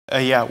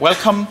Yeah,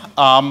 welcome.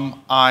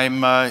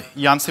 I'm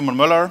Jan Simon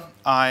Möller.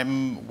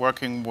 I'm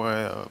working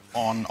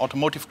on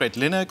automotive-grade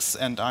Linux,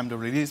 and I'm the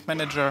release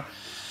manager.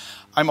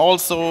 I'm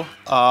also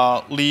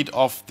lead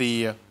of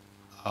the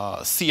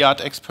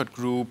CIAT expert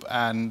group,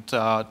 and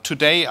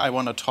today I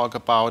want to talk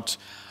about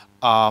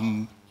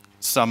some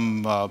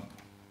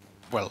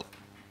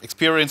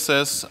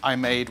experiences I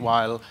made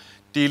while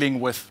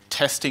dealing with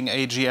testing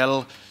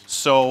AGL.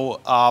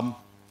 So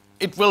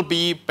it will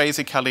be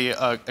basically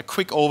a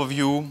quick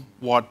overview,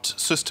 what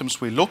systems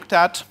we looked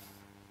at,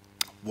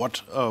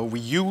 what we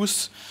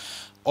use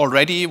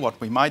already, what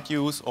we might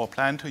use or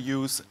plan to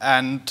use,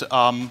 and,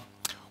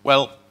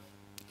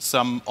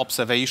 some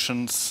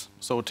observations,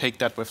 so take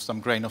that with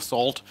some grain of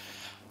salt.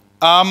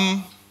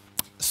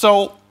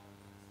 So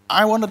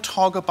I want to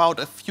talk about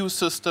a few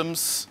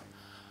systems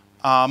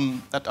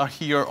that are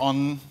here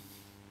on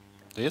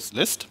this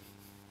list,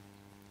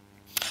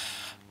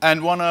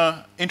 and want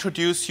to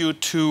introduce you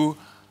to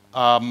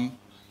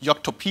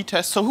Yocto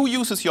ptest. So who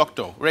uses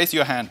Yocto? Raise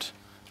your hand.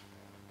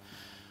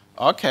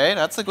 Okay,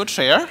 that's a good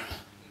share.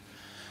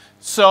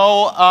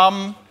 So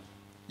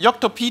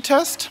Yocto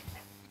ptest,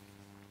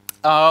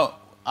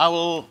 I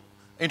will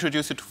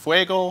introduce you to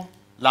Fuego,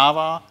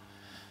 Lava,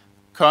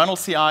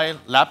 KernelCI,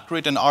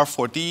 labgrid, and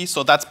R4D.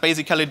 So that's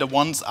basically the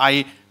ones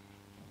I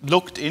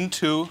looked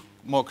into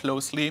more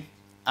closely.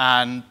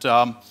 And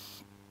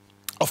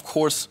of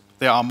course,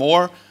 there are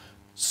more.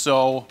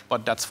 So,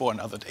 but that's for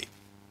another day.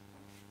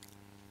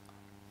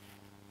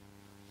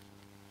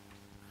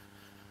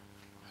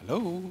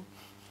 Hello.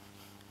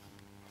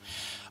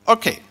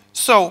 Okay,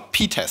 so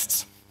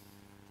ptests.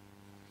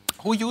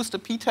 Who used the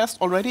ptest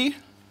already?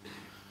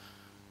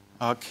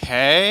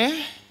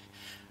 Okay,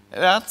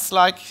 that's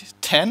like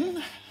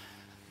 10.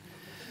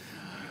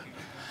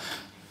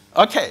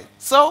 Okay,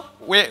 so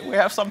we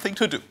have something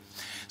to do.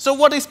 So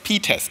what is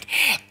ptest?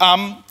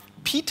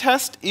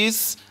 Ptest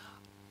is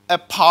a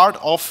part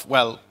of,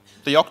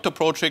 the Yocto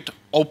Project,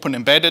 open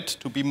embedded,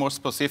 to be more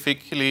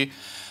specifically.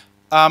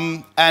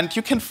 And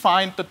you can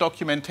find the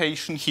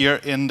documentation here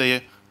in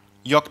the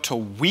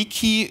Yocto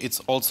wiki.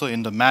 It's also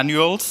in the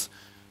manuals.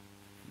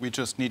 We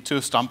just need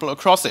to stumble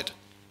across it.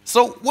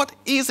 So what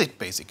is it,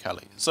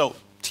 basically? So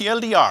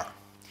TLDR.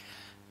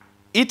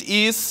 It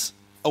is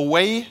a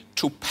way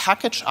to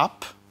package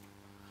up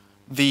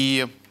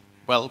the,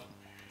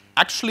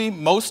 actually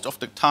most of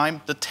the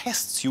time, the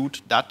test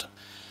suite that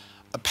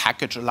a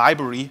package, a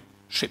library,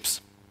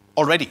 ships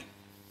already.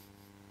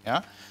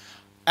 Yeah?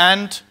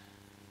 And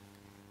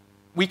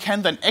we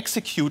can then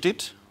execute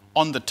it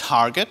on the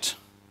target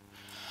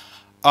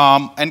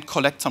and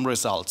collect some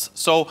results.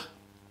 So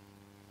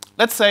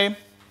let's say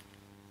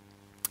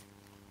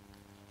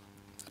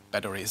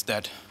battery is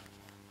dead.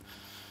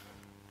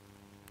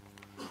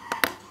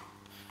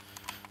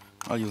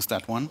 I'll use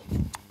that one.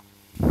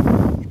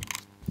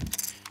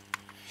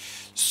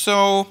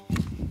 So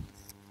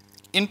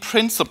in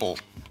principle,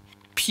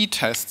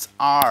 ptests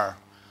are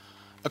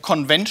a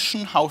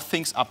convention how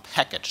things are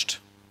packaged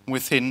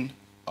within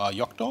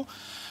Yocto,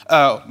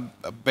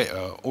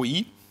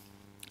 OE.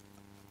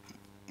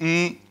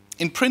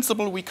 In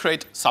principle, we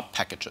create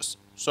sub-packages.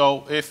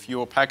 So if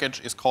your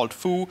package is called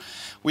foo,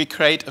 we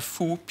create a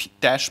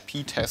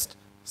foo-ptest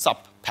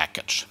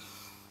sub-package.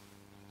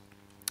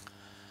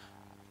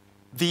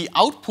 The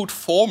output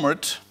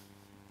format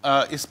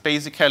is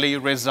basically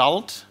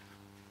result,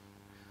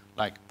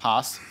 like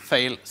pass,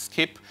 fail,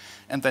 skip,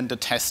 and then the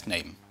test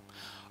name.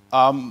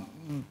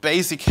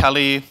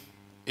 Basically,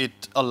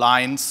 it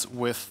aligns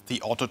with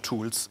the auto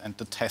tools and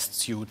the test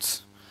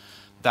suites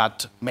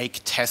that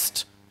make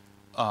test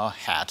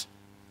had.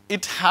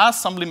 It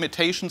has some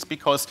limitations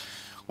because,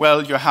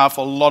 you have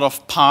a lot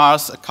of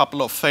pass, a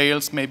couple of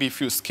fails, maybe a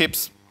few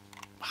skips.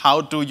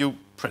 How do you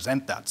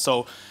present that?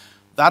 So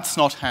that's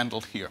not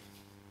handled here.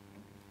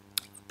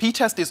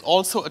 Ptest is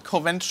also a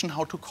convention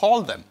how to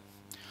call them.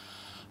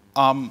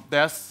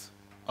 There's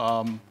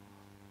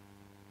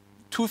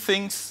two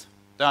things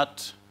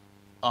that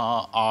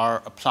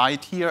are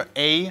applied here.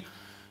 A,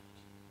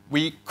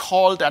 we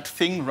call that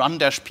thing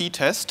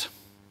run-ptest.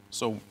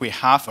 So we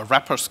have a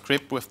wrapper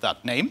script with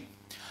that name.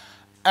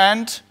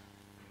 And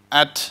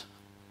at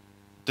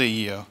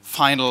the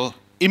final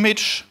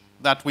image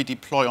that we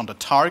deploy on the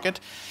target,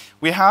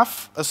 we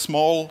have a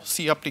small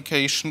C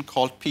application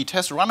called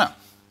ptest runner,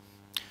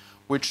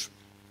 which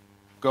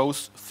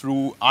goes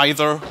through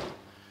either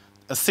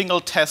a single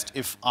test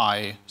if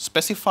I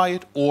specify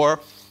it, or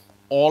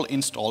all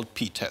installed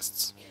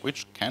ptests,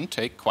 which can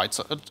take quite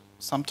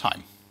some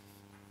time.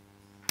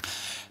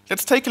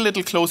 Let's take a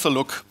little closer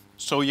look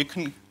so you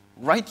can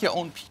write your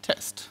own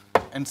ptest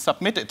and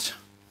submit it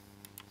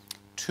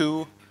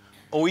to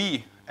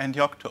OE and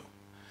Yocto.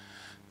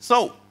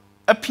 So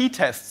a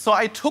ptest. So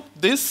I took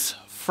this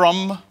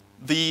from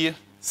the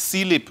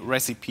CLib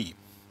recipe,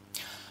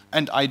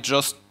 and I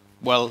just,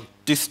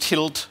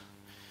 distilled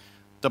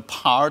the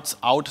parts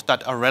out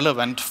that are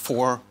relevant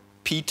for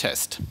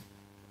ptest.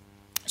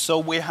 So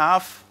we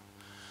have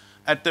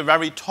at the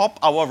very top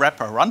our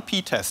wrapper, run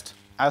ptest,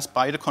 as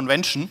by the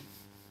convention.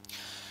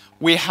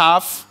 We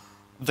have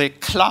the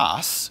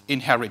class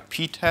inherit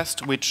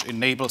ptest, which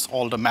enables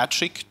all the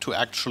magic to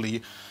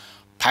actually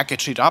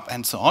package it up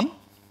and so on.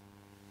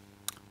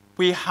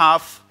 We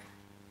have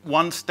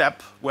one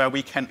step where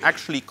we can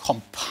actually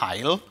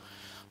compile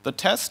the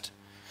test.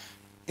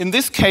 In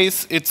this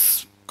case,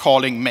 it's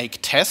calling make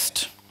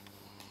test.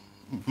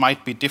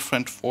 Might be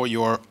different for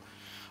your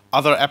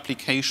other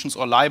applications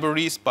or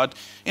libraries, but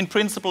in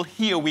principle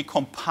here we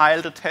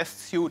compile the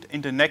test suite.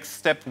 In the next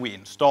step we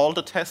install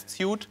the test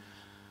suite.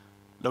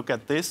 Look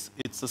at this,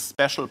 it's a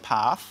special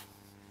path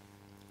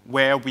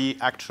where we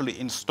actually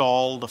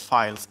install the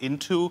files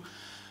into.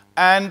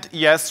 And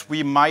yes,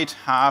 we might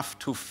have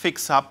to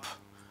fix up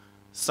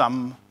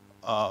some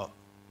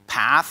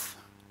paths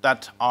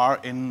that are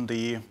in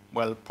the,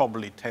 well,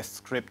 probably test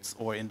scripts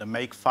or in the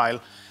make file.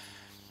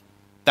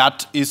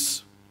 That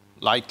is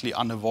likely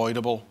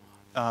unavoidable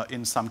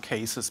in some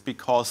cases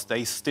because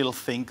they still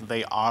think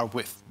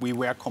we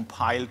were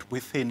compiled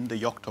within the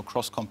Yocto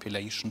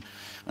cross-compilation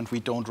and we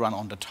don't run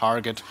on the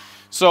target.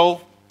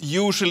 So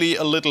usually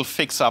a little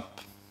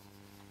fix-up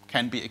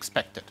can be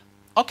expected.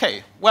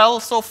 Okay, well,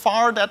 so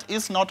far that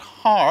is not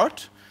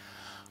hard.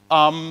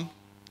 And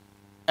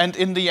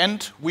in the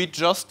end, we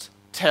just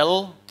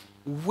tell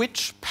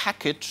which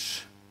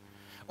package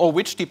or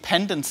which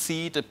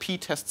dependency the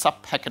ptest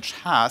subpackage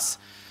has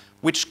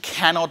which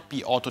cannot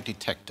be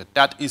auto-detected.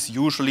 That is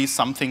usually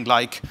something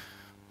like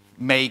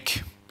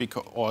make,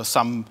 or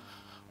some,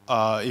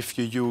 if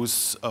you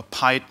use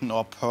Python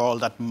or Perl,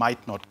 that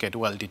might not get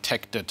well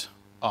detected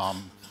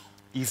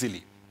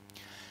easily.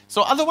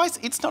 So otherwise,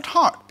 it's not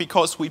hard,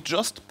 because we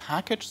just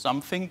package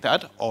something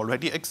that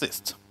already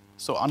exists.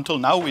 So until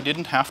now, we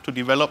didn't have to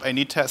develop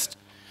any test.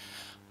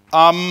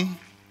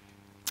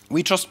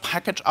 We just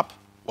package up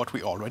what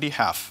we already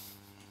have.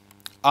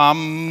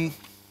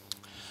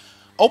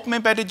 Open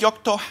Embedded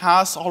Yocto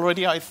has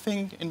already, I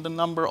think, in the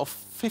number of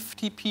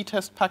 50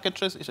 ptest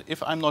packages,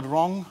 if I'm not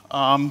wrong.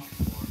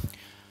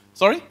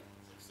 Sorry?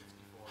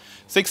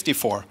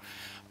 64.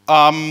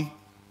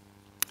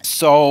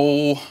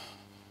 So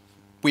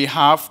we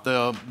have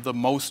the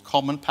most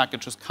common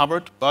packages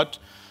covered, but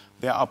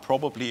there are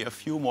probably a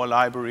few more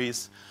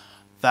libraries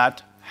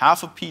that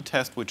have a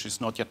ptest which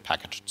is not yet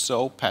packaged.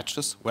 So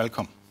patches,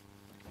 welcome.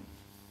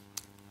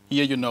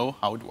 Here you know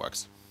how it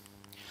works.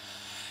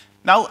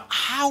 Now,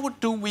 how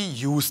do we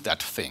use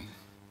that thing?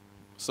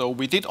 So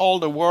we did all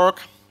the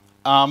work.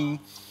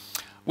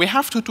 We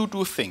have to do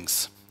two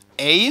things.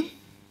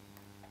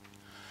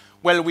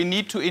 Well, we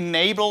need to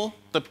enable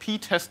the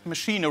ptest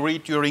machinery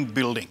during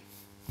building.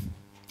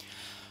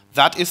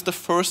 That is the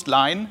first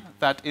line.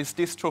 That is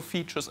distro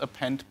features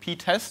append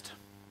ptest.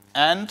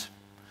 And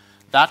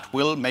that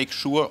will make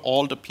sure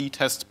all the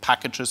ptest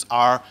packages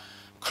are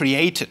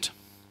created.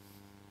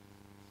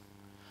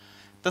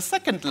 The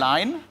second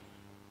line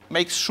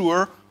makes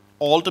sure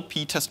all the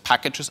ptest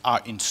packages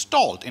are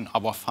installed in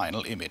our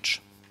final image.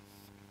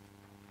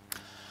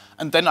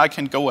 And then I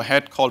can go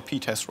ahead, call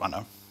ptest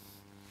runner.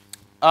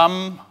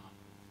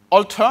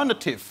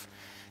 Alternative,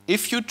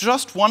 if you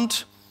just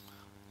want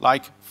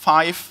like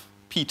 5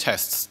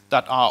 ptests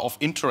that are of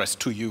interest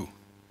to you,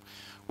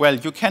 well,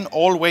 you can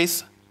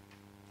always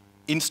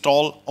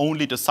install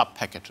only the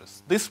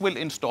sub-packages. This will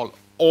install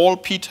all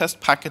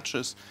ptest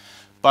packages,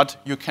 but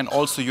you can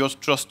also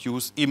just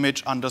use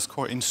image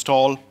underscore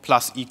install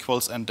plus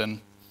equals and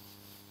then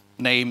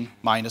name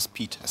minus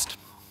ptest.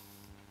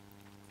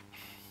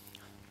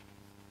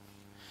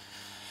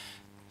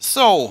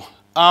 So,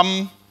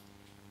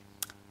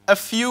 a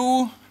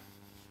few,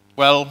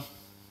 well,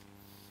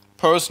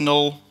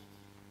 personal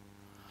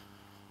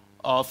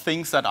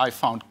things that I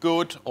found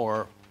good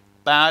or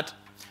bad.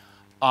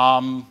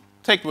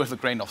 Take it with a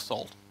grain of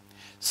salt.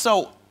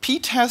 So,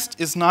 ptest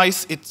is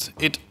nice.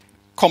 It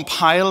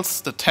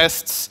compiles the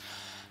tests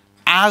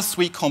as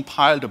we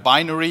compile the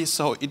binary,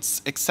 so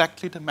it's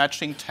exactly the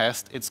matching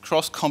test. It's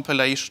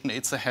cross-compilation.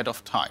 It's ahead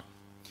of time.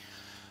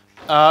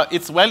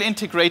 It's well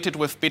integrated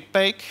with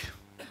BitBake,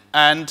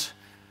 and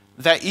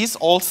there is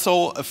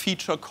also a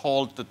feature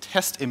called the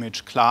test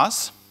image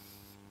class,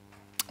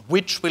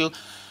 which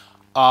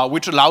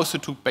allows you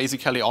to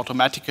basically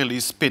automatically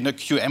spin a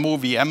QEMU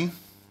VM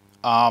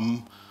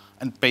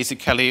and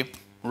basically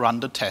run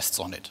the tests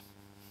on it.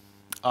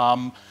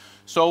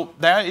 So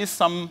there is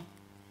some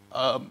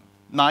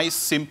nice,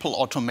 simple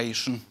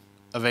automation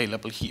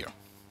available here.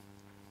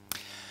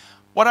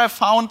 What I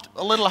found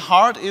a little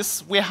hard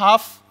is we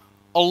have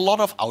a lot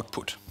of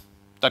output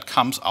that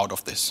comes out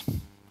of this.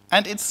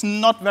 And it's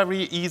not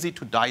very easy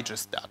to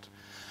digest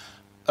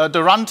that.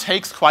 The run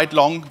takes quite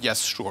long,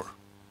 yes, sure.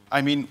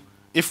 I mean,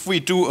 if we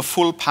do a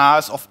full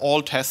pass of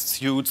all test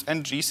suites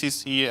and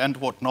GCC and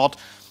whatnot,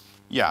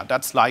 yeah,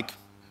 that's like,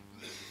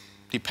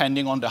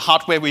 depending on the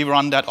hardware we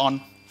run that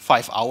on,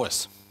 5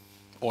 hours,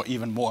 or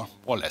even more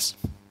or less.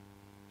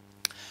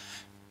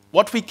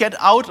 What we get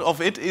out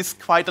of it is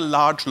quite a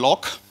large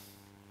log.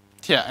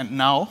 Here and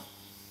now.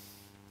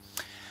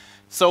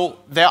 So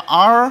there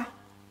are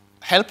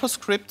helper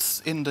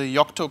scripts in the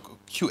Yocto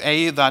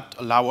QA that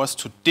allow us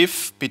to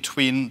diff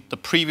between the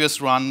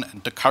previous run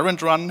and the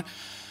current run.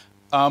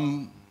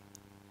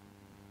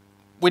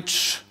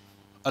 which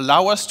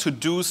allow us to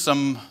do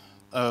some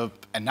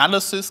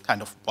analysis,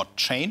 kind of what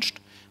changed.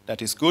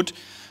 That is good.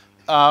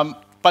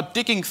 But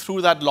digging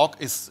through that log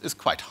is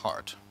quite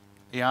hard.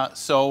 Yeah,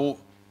 so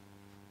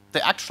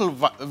the actual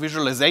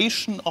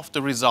visualization of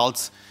the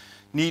results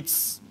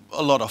needs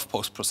a lot of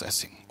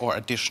post-processing or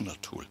additional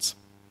tools.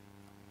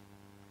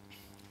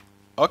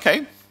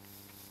 Okay.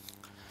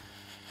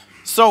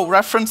 So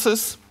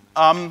references.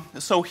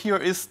 So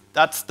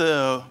that's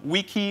the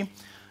wiki,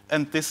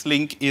 and this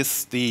link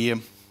is the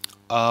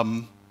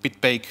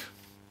BitBake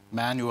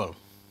manual.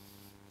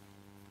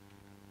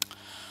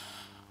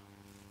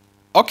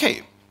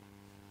 Okay,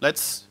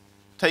 let's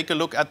take a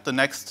look at the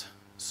next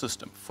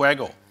system,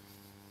 Fuego.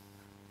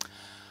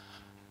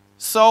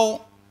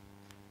 So,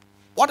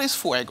 what is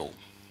Fuego?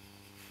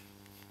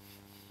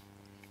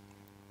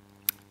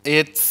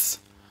 It's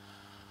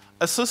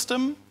a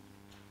system.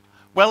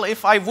 Well,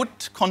 if I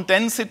would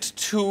condense it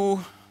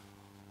to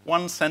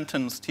one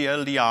sentence,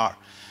 TLDR.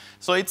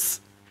 So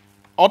it's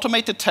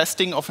automated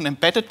testing of an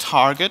embedded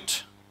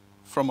target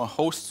from a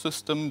host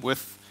system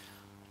with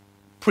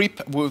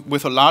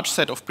a large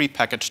set of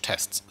prepackaged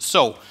tests.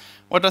 So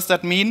what does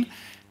that mean?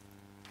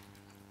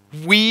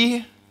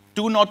 We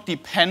do not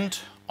depend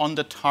on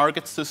the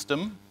target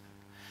system.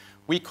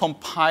 We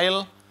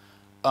compile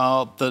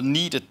the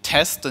needed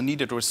tests, the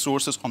needed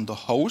resources on the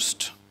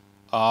host,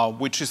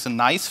 which is a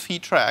nice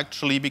feature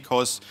actually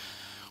because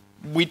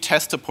we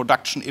test the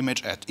production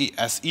image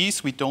as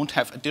is. We don't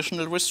have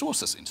additional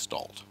resources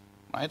installed,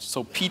 right?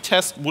 So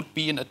ptest would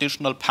be an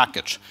additional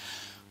package.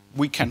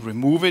 We can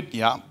remove it,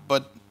 yeah,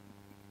 but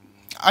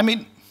I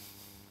mean,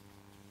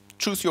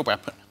 choose your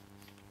weapon.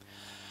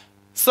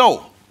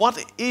 So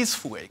what is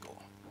Fuego?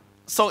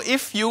 So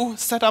if you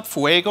set up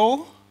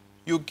Fuego,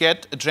 you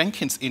get a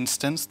Jenkins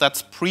instance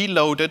that's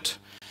preloaded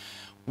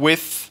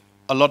with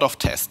a lot of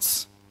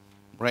tests,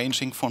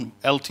 ranging from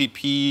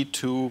LTP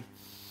to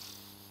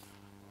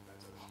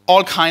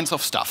all kinds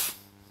of stuff.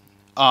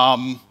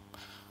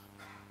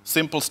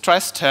 Simple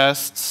stress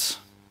tests,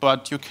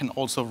 but you can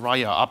also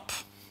wire up,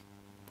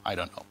 I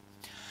don't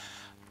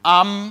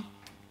know.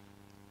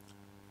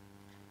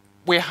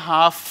 We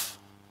have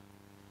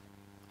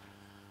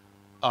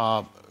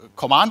a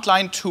command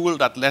line tool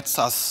that lets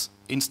us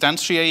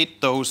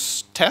instantiate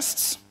those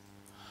tests.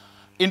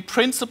 In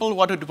principle,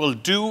 what it will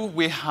do,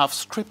 we have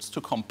scripts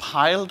to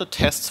compile the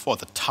tests for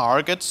the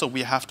target. So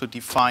we have to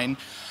define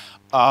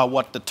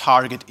what the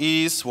target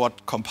is,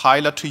 what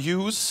compiler to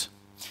use.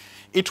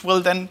 It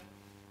will then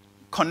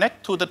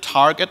connect to the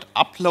target,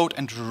 upload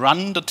and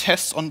run the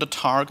tests on the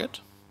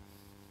target.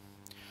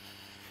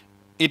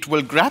 It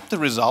will grab the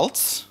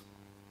results.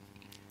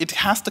 It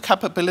has the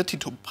capability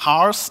to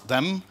parse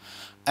them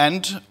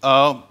and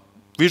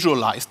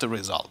visualize the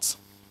results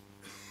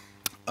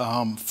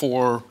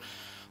for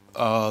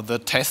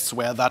the tests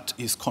where that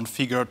is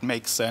configured,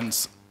 makes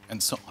sense,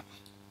 and so on.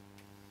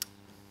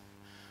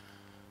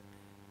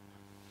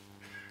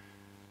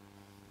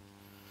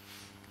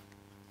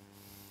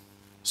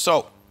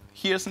 So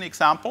here's an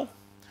example.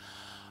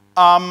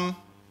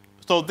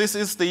 So this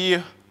is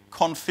the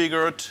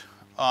configured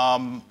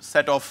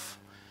set of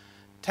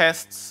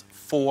tests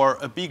for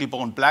a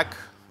BeagleBone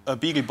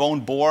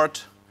board.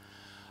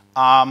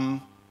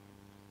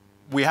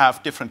 We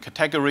have different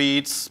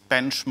categories,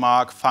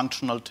 benchmark,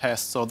 functional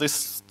tests. So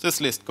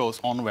this list goes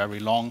on very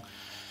long,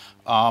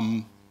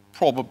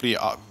 probably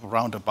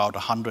around about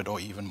 100 or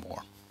even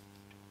more.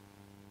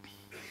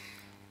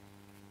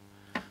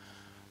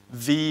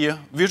 The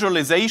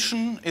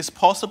visualization is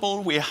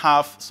possible.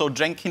 So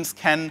Jenkins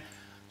can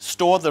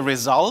store the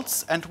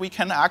results, and we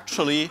can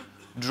actually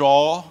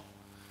draw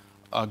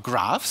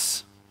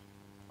graphs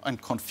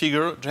and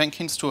configure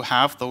Jenkins to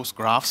have those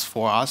graphs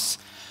for us.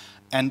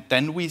 And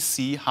then we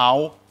see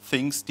how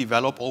things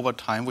develop over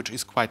time, which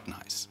is quite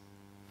nice.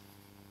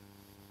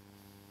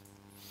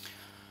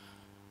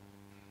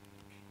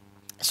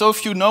 So a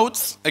few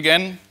notes,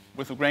 again,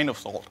 with a grain of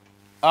salt.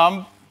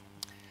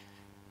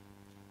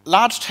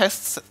 Large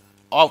tests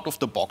out of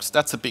the box,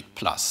 that's a big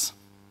plus.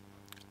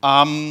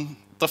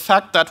 The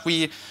fact that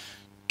we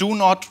do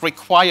not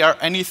require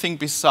anything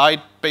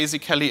beside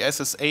basically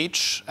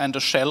SSH and a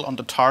shell on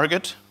the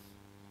target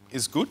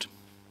is good.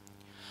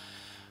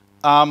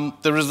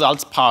 The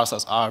results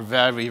parsers are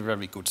very,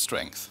 very good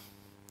strength.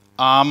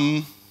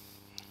 Now,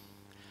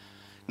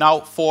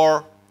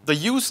 for the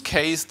use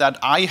case that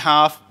I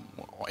have,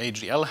 or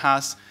AGL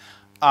has,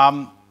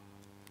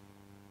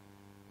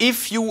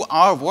 if you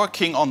are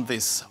working on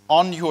this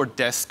on your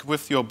desk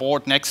with your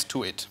board next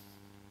to it,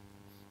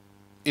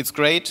 it's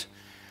great.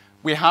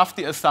 We have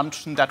the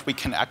assumption that we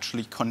can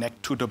actually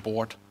connect to the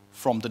board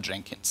from the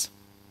Jenkins.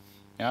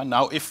 Yeah,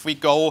 now, if we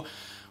go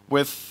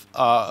with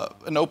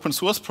an open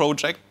source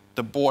project,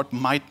 the board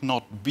might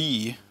not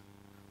be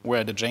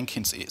where the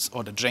Jenkins is,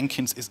 or the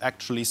Jenkins is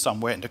actually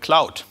somewhere in the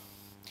cloud.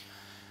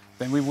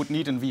 Then we would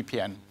need a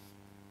VPN.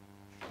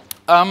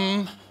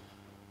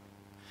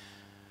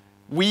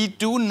 We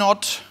do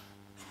not,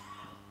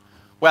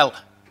 well,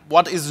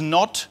 what is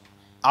not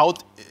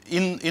out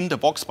in the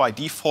box by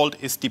default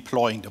is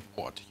deploying the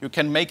board. You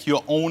can make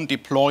your own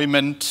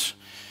deployment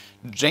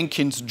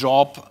Jenkins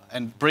job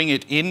and bring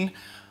it in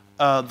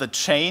the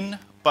chain,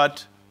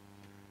 but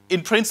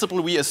in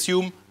principle, we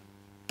assume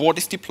board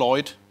is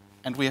deployed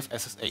and we have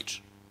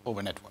SSH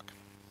over network.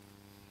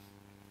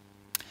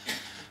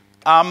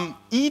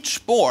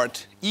 Each board,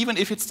 even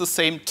if it's the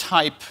same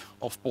type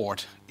of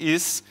board,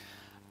 is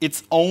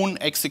its own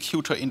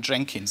executor in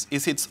Jenkins,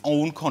 is its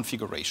own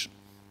configuration.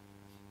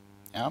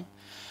 Yeah?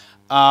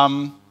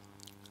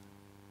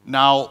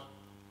 Now,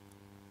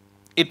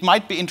 it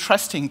might be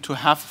interesting to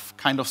have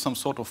kind of some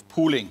sort of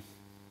pooling.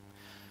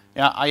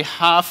 Yeah, I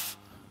have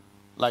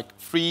like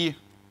 3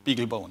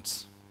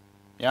 BeagleBones.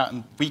 Yeah,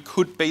 and we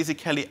could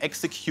basically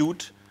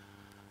execute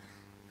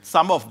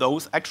some of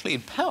those actually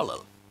in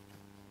parallel.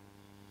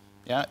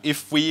 Yeah,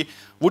 if we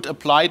would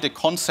apply the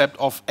concept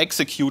of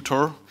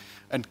executor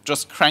and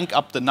just crank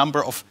up the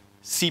number of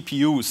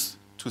CPUs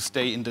to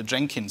stay in the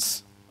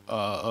Jenkins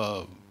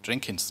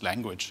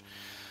language,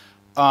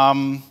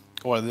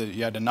 or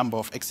the number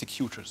of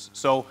executors.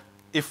 So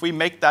if we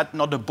make that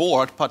not a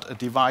board, but a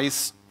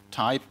device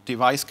type,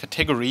 device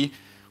category,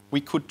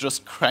 we could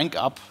just crank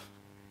up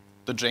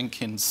the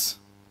Jenkins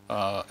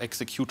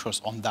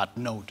executors on that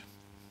node.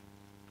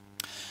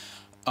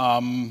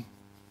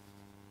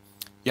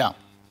 Yeah.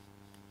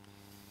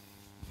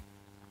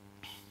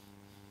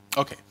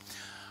 Okay.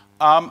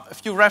 A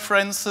few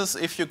references,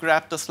 if you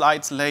grab the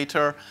slides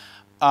later.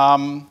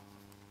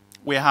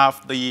 We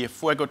have the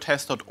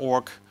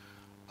fuegotest.org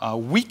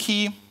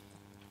wiki,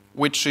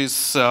 which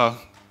is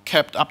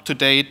kept up to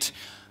date.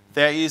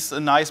 There is a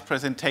nice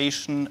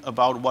presentation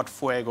about what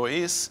Fuego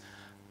is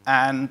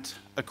and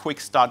a quick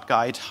start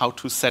guide how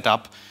to set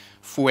up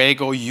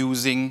Fuego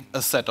using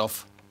a set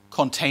of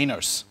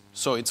containers.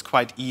 So it's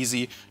quite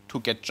easy to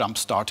get jump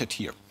started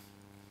here.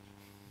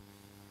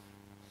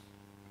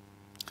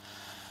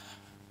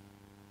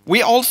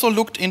 We also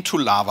looked into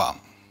Lava.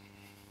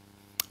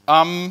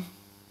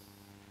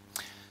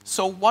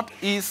 So what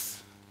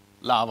is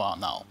Lava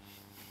now?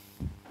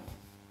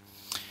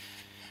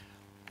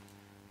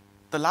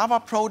 The Lava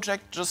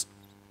project just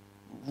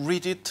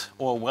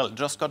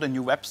just got a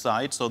new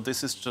website, so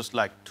this is just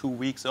like 2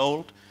 weeks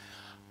old.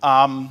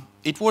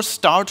 It was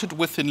started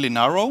within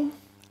Linaro,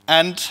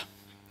 and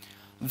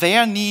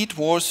their need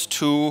was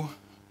to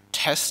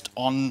test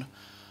on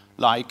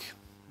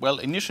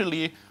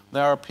initially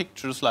there are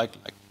pictures like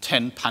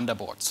 10 Panda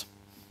boards.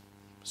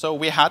 So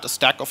we had a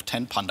stack of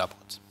 10 Panda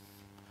boards.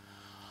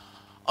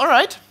 All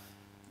right.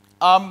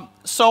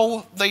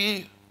 So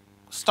they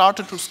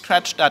started to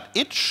scratch that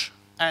itch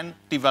and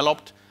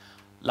developed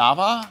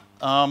Lava.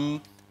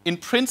 In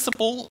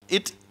principle,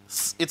 its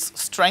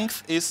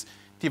strength is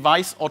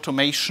device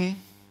automation,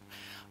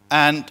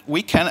 and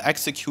we can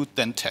execute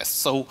then tests.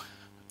 So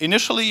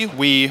initially,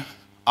 we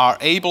are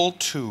able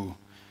to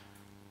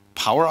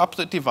power up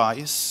the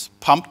device,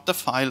 pump the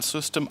file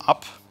system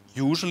up,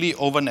 usually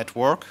over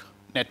network,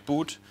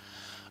 netboot,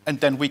 and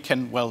then we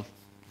can,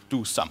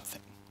 do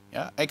something.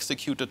 Yeah?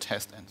 Execute a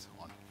test and so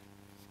on.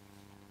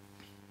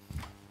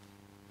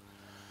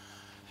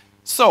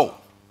 So,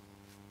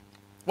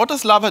 what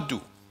does Lava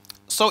do?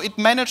 So it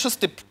manages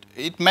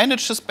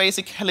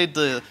basically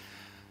the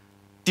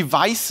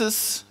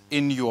devices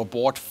in your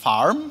board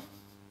farm.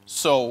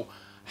 So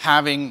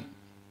having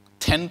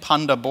 10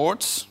 Panda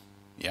boards,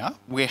 yeah,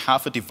 we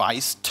have a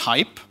device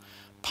type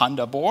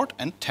Panda board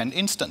and 10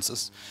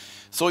 instances.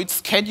 So it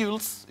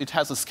schedules, it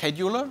has a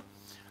scheduler.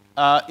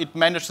 It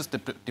manages the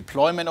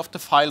deployment of the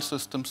file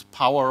systems,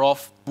 power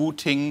off,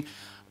 booting,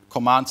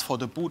 commands for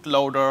the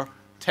bootloader,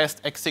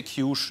 test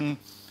execution.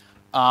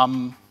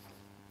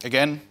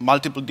 Again,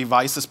 multiple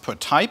devices per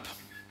type.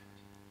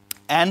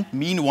 And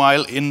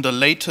meanwhile, in the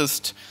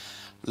latest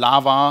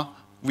Lava,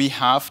 we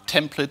have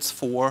templates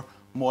for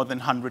more than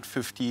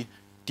 150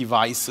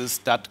 devices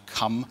that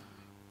come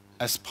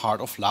as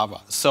part of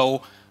Lava.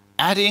 So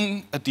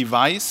adding a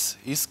device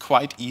is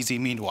quite easy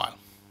meanwhile.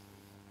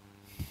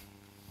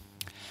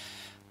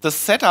 The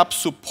setup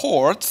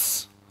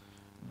supports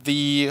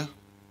the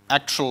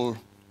actual,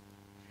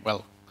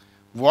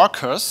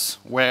 workers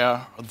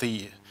where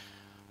the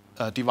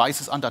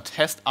devices under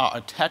test are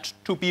attached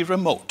to be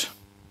remote.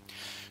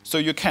 So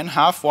you can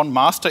have one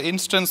master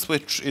instance,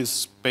 which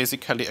is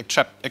basically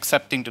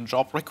accepting the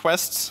job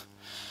requests,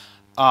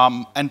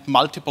 and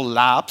multiple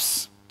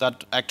labs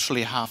that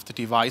actually have the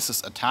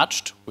devices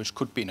attached, which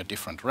could be in a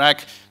different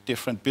rack,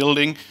 different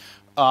building.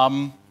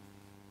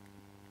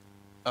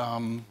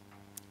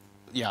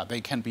 Yeah,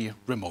 they can be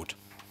remote.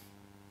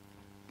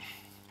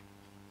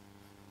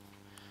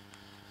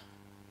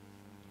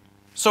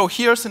 So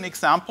here's an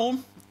example.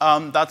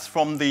 That's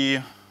from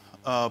the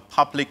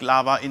public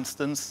Lava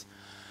instance.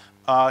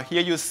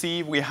 Here you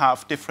see we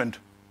have different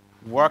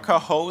worker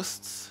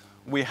hosts.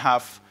 We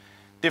have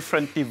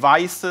different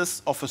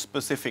devices of a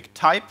specific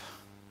type.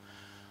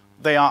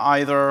 They are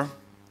either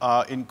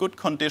in good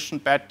condition,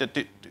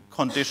 bad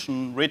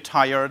condition,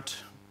 retired.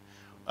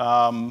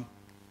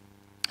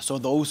 So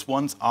those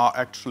ones are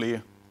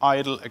actually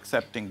idle,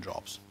 accepting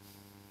jobs.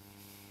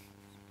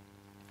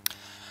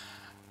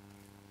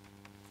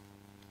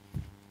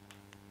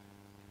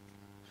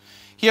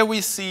 Here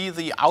we see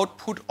the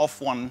output of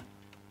one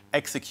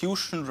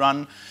execution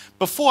run.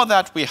 Before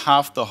that, we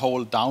have the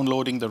whole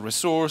downloading the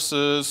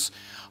resources,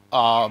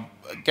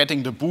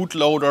 getting the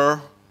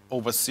bootloader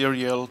over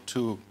serial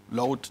to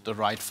load the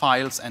right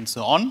files, and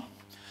so on.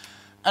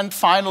 And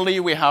finally,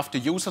 we have the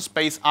user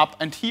space up.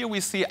 And here we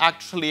see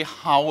actually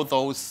how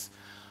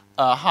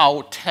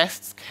how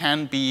tests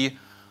can be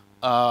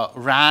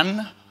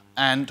ran.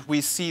 And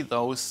we see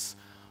those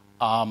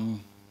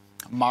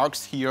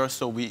marks here.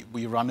 So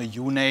we run a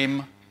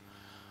uname.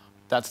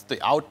 That's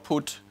the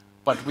output.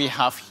 But we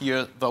have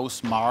here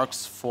those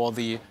marks for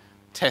the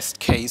test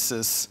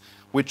cases,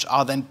 which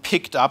are then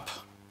picked up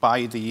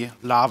by the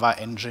Lava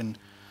engine.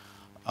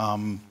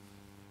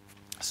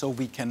 So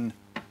we can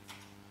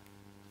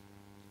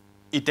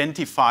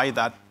identify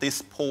that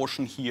this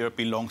portion here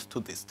belongs to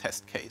this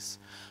test case,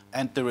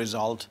 and the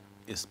result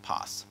is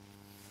pass.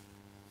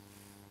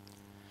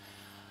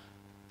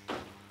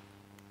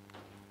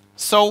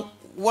 So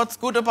what's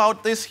good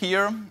about this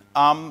here?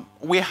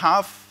 We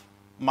have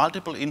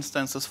multiple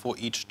instances for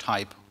each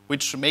type,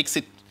 which makes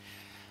it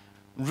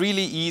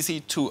really easy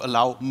to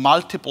allow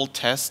multiple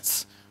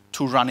tests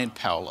to run in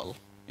parallel.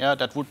 Yeah,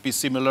 that would be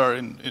similar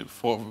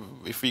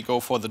if we go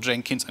for the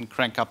Jenkins and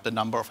crank up the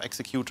number of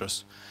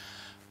executors.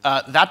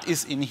 That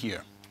is in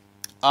here.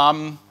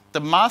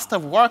 The master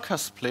worker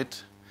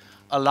split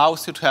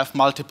allows you to have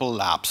multiple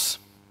labs.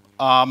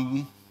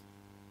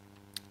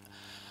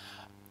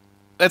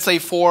 Let's say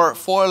for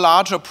a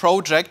larger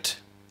project,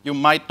 you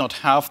might not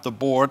have the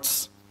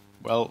boards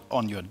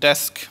on your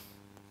desk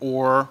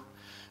or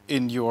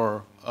in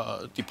your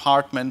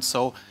department.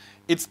 So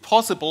it's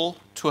possible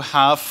to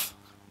have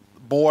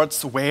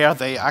boards where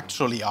they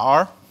actually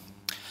are.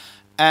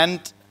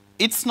 And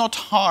it's not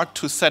hard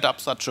to set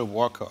up such a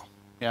worker.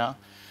 Yeah?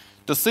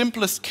 The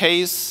simplest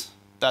case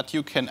that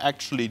you can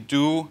actually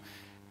do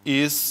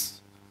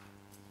is,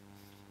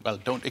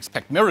 don't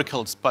expect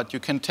miracles, but you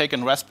can take a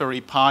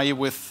Raspberry Pi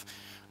with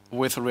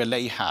a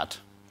relay hat,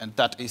 and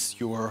that is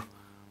your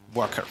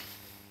worker.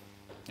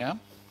 Yeah?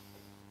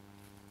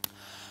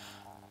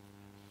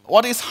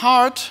 What is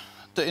hard?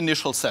 The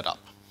initial setup.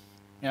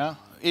 Yeah?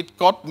 It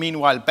got,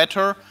 meanwhile,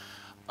 better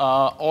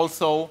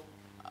also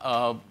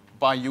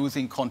by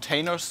using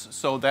containers.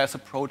 So there's a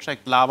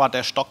project,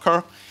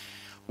 lava-docker,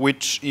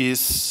 which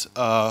is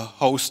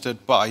hosted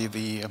by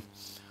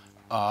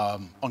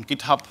on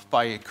GitHub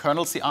by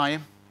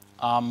KernelCI,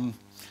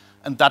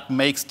 and that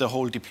makes the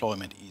whole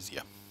deployment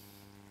easier.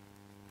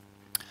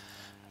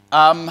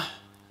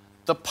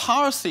 The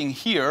parsing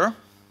here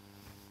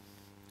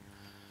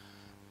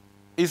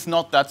is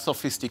not that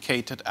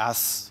sophisticated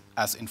as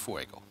in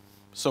Fuego.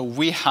 So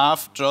we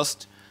have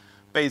just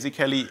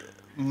basically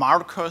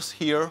markers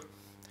here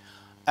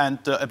and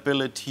the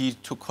ability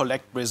to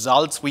collect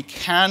results. We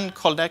can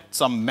collect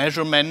some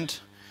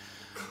measurement,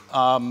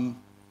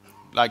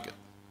 like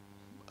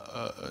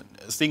a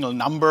single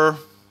number,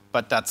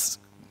 but that's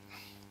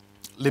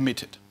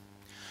limited.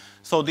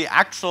 So the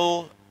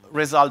actual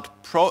result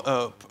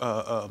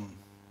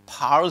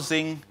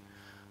parsing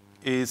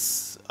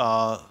is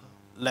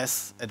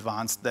less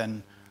advanced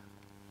than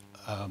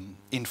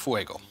in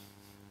Fuego.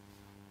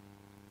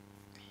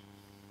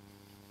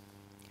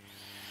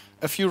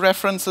 A few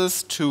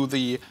references to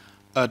the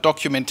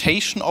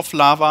documentation of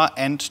Lava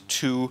and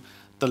to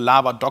the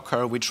Lava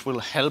Docker, which will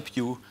help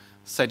you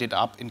set it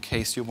up in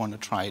case you want to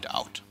try it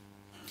out.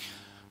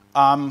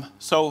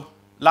 So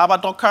Lava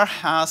Docker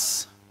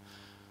has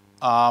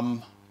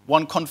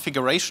one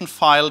configuration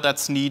file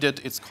that's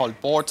needed. It's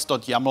called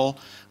boards.yaml,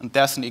 and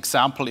there's an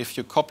example. If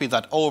you copy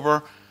that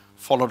over,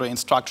 follow the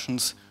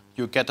instructions,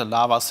 you get a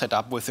Lava set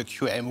up with a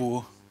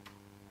QEMU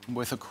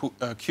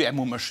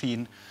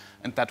machine,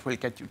 and that will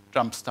get you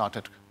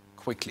jump-started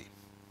quickly.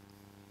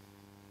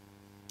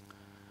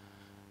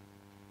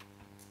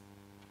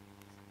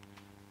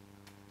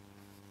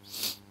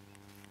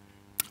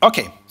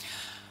 Okay.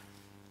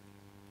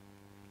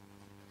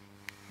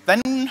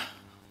 Then,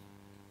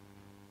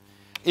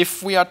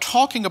 if we are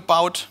talking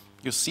about,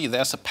 you see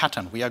there's a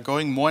pattern. We are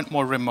going more and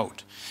more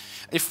remote.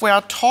 If we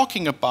are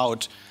talking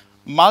about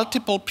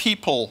multiple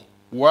people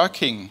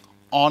working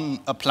on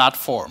a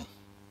platform,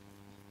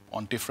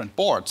 on different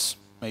boards,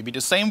 maybe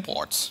the same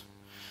boards,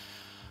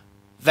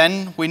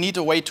 then we need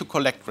a way to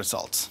collect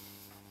results.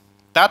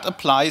 That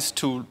applies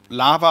to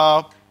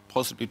Lava,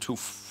 possibly to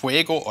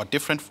Fuego or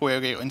different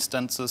Fuego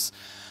instances.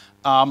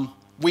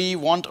 We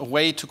want a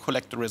way to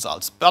collect the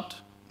results. But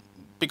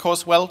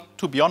because,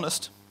 to be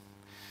honest,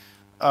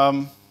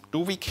 do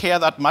we care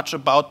that much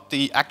about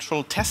the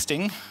actual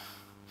testing?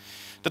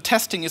 The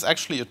testing is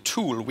actually a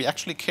tool. We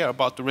actually care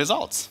about the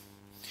results.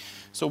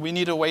 So we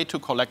need a way to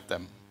collect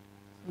them.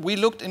 We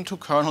looked into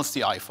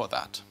KernelCI for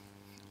that.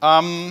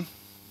 Now,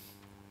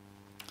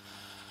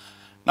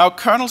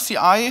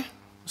 KernelCI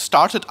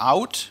started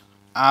out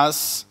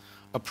as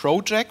a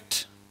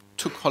project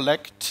to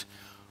collect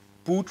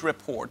boot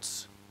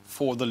reports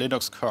for the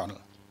Linux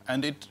kernel.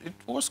 And it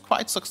was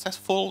quite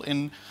successful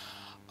in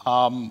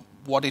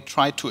what it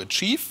tried to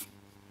achieve.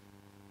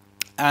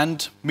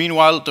 And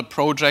meanwhile, the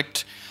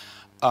project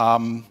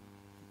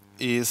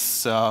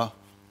is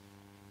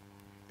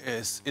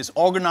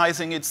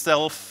organizing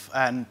itself,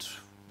 and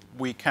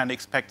we can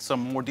expect some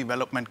more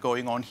development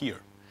going on here.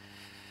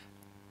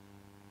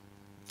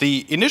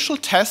 The initial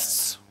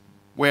tests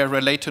were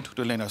related to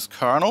the Linux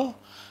kernel,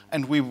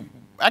 and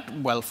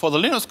for the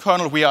Linux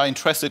kernel, we are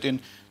interested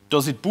in,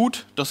 does it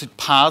boot? Does it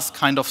pass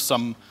kind of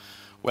some,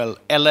 well,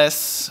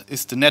 LS,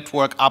 is the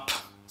network up?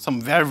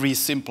 Some very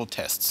simple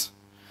tests.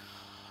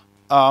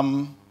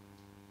 And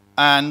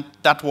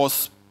that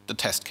was the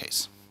test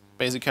case,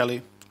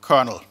 basically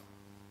kernel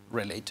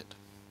related.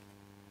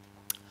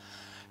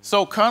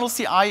 So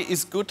KernelCI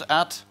is good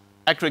at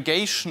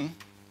aggregation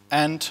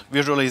and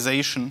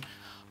visualization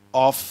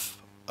of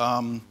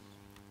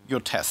your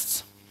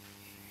tests.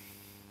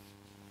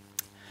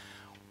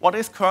 What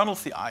is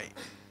KernelCI?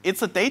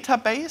 It's a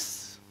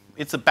database,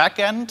 it's a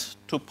backend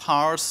to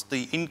parse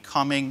the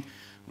incoming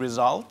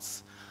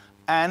results,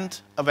 and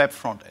a web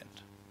front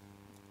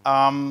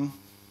end.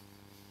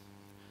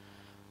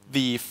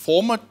 The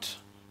format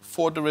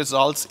for the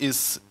results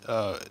is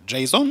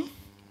JSON,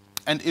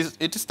 and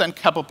it is then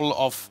capable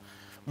of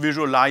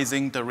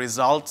visualizing the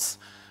results.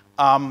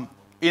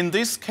 In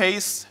this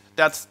case,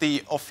 that's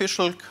the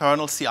official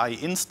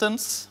KernelCI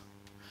instance.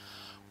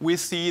 We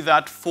see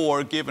that for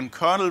a given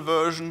kernel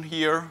version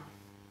here,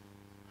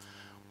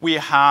 we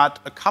had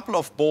a couple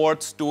of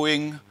boards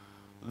doing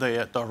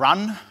the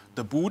run,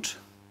 the boot,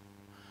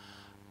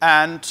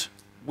 and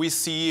we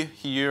see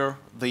here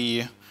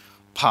the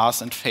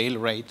pass and fail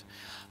rate.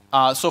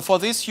 So for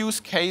this use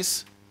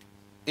case,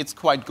 it's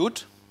quite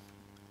good,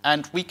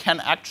 and we can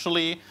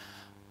actually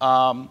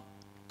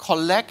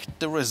collect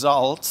the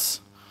results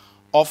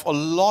of a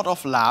lot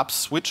of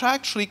labs which are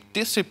actually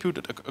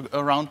distributed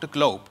around the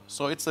globe.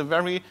 So it's a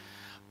very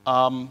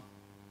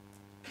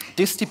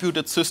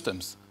distributed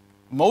systems.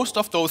 Most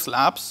of those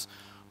labs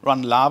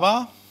run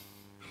Lava,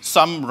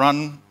 some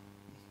run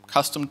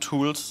custom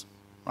tools,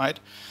 right?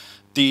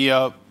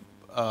 The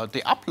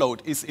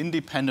upload is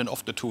independent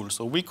of the tool,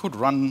 so we could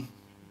run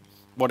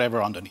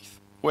whatever underneath.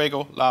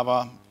 Fuego,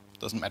 Lava,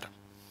 doesn't matter.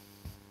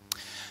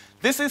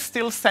 This is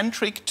still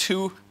centric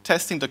to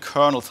testing the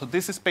kernel, so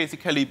this is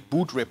basically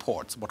boot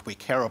reports, what we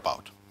care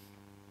about.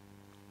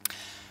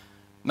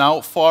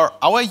 Now, for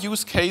our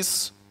use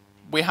case,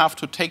 we have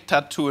to take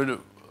that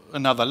to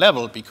another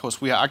level, because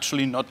we are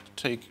actually not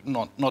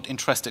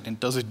interested in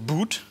does it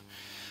boot.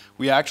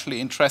 We are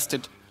actually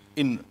interested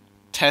in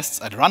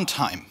tests at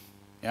runtime,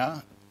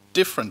 yeah?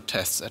 Different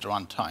tests at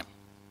runtime.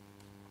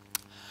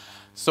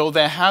 So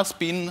there has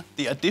been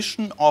the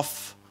addition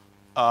of,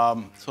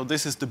 so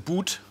this is the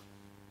boot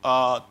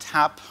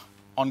tab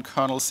on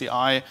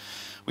KernelCI.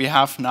 We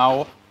have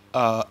now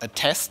a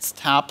tests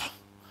tab,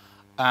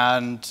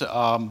 and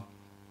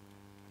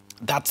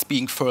that's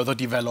being further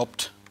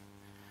developed.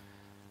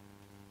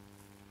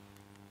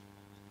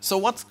 So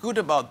what's good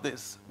about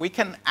this? We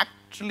can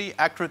actually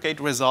aggregate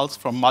results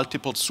from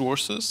multiple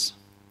sources.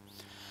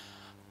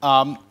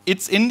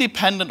 It's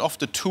independent of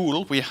the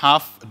tool. We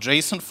have a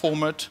JSON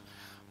format,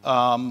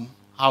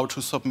 how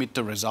to submit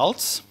the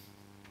results.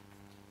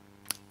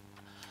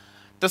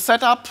 The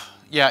setup,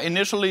 yeah,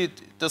 initially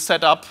the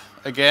setup,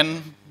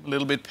 again, a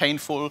little bit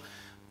painful.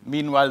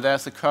 Meanwhile,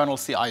 there's a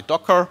KernelCI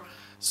Docker,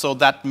 so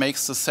that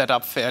makes the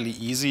setup fairly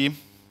easy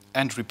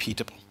and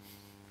repeatable.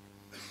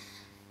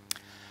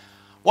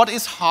 What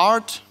is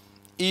hard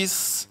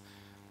is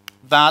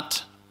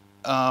that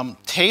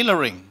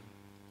tailoring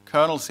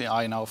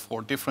KernelCI now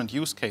for different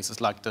use cases,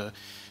 like the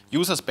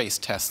user space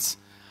tests,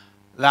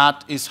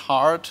 that is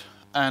hard,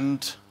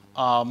 and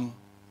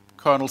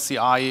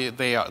KernelCI,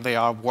 they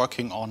are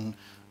working on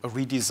a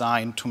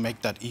redesign to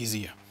make that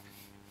easier.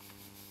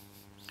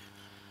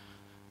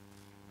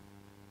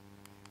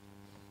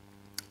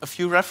 A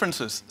few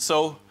references.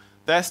 So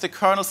there's the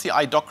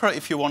KernelCI Docker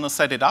if you want to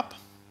set it up.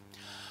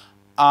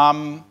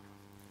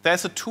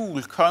 There's a tool,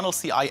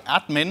 KernelCI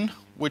Admin,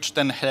 which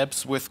then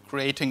helps with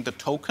creating the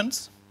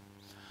tokens.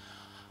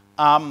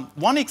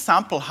 One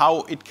example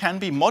how it can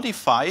be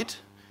modified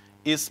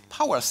is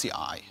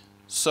PowerCI.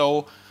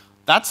 So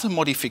that's a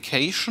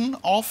modification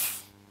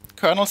of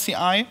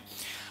KernelCI,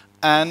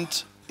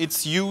 and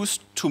it's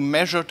used to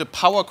measure the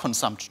power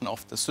consumption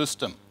of the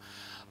system,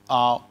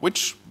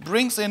 which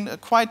brings in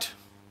quite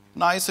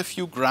nice a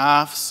few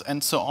graphs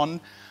and so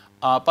on,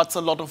 but it's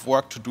a lot of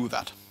work to do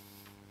that.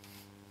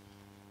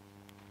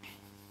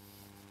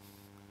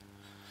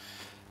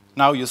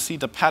 Now you see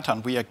the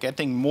pattern. We are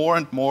getting more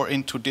and more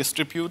into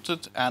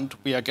distributed, and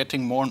we are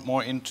getting more and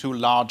more into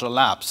larger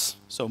labs,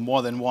 so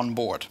more than one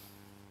board.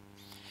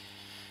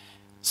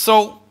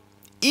 So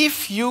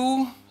if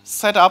you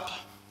set up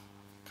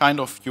kind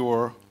of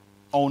your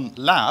own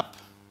lab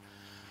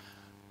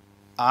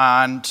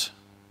and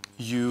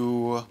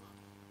you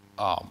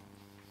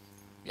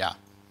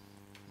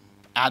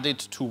add it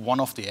to one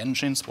of the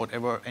engines,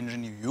 whatever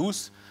engine you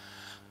use,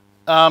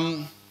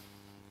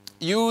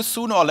 you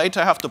sooner or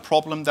later have the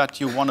problem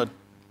that you want to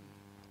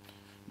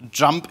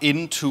jump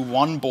into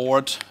one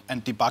board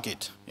and debug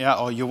it, yeah?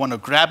 Or you want to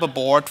grab a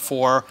board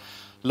for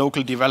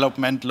local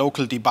development,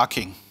 local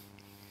debugging.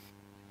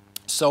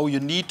 So you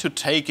need to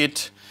take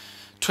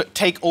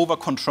over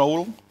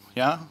control,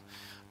 yeah?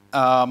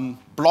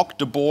 Block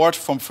the board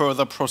from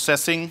further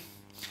processing.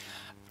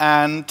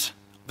 And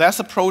there's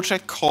a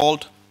project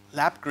called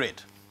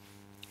labgrid,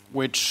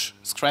 which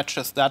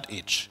scratches that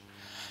itch.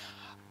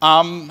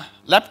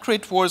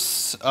 Labgrid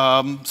was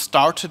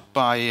started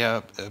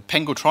by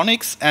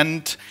Pengotronics,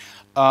 and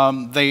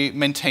they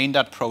maintain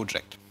that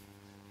project.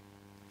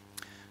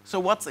 So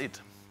what's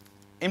it?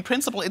 In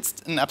principle, it's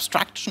an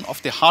abstraction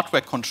of the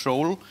hardware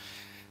control.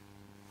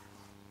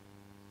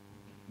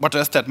 What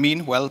does that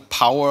mean? Well,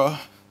 power,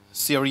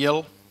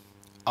 serial.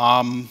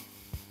 And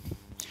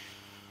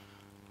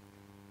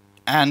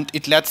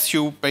it lets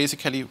you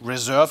basically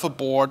reserve a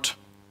board,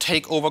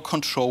 take over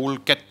control,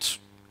 get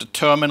the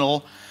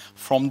terminal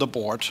from the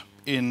board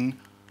in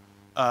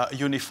a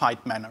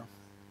unified manner.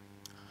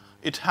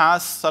 It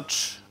has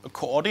such a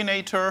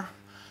coordinator,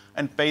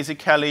 and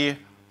basically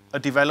a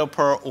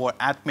developer or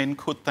admin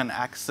could then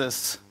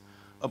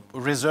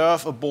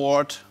reserve a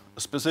board,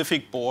 a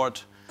specific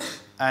board,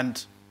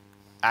 and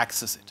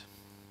access it.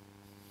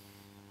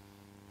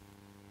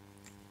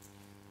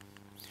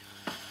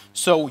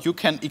 So you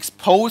can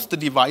expose the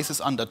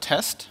devices under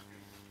test,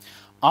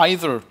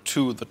 either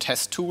to the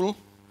test tool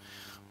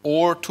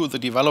or to the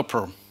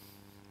developer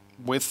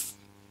with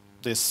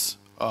this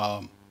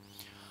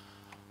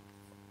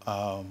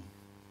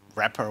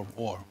wrapper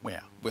or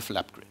with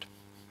labgrid.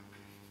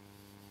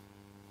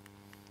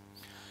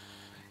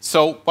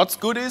 So what's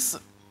good is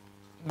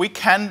we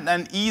can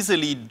then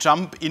easily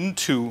jump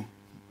into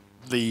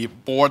the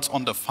boards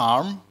on the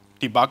farm,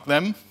 debug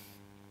them,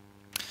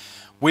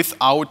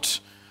 without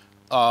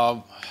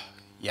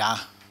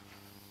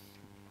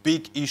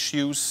big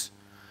issues,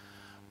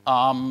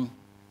 and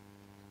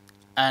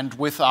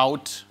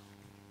without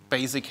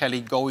basically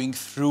going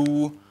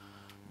through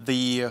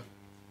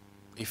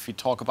if we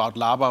talk about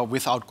Lava,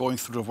 without going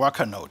through the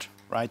worker node,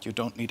 right? You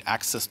don't need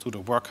access to the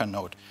worker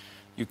node.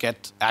 You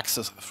get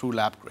access through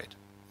labgrid.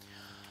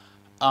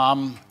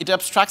 It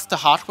abstracts the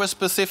hardware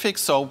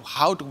specifics, so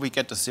how do we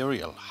get the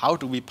serial? How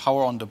do we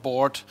power on the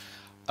board?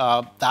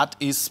 That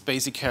is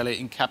basically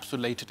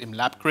encapsulated in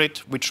labgrid,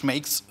 which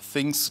makes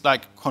things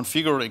like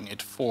configuring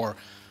it for,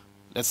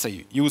 let's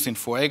say, use in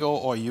Fuego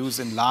or use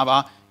in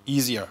Lava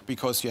easier,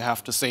 because you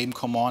have the same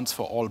commands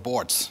for all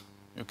boards.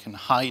 You can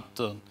hide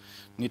the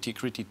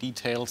nitty-gritty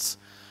details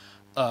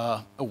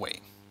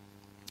away.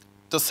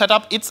 The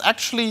setup, it's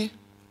actually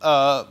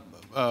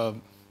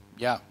written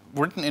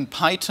in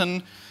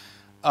Python,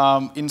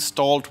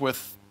 installed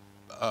with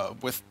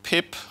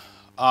pip.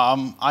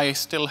 I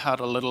still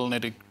had a little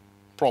nitty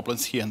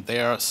problems here and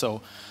there,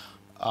 so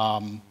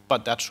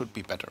but that should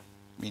be better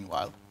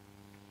meanwhile.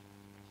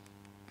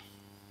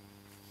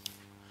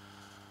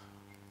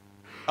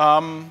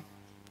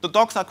 The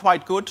docs are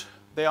quite good.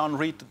 They are on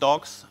read the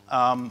docs,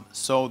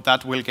 so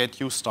that will get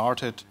you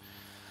started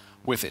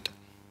with it.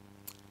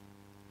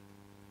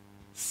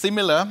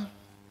 Similar,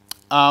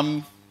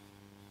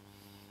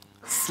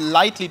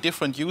 slightly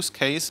different use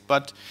case,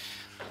 but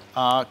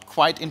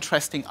quite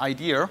interesting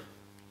idea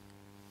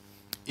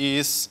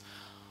is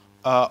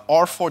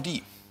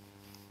R4D.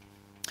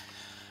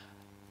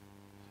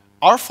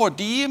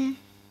 R4D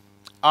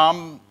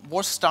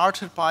was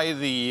started by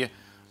the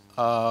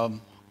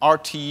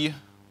RT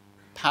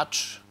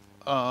patch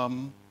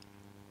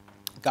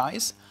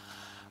guys,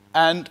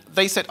 and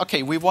they said,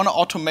 okay, we want to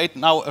automate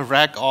now a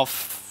rack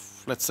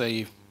of, let's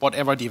say,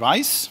 whatever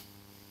device,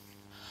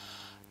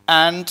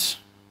 and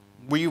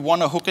we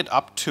want to hook it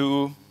up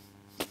to,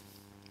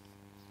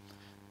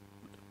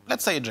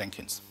 let's say, a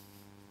Jenkins.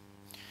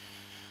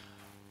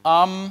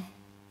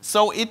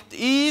 So it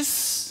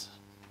is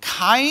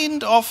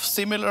kind of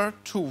similar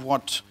to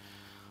what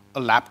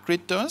a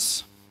labgrid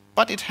does,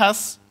 but it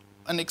has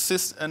an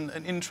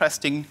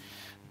interesting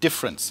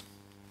difference.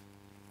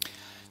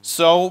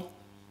 So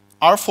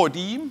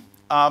R4D,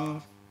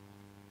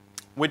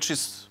 which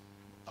is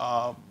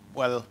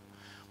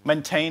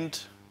maintained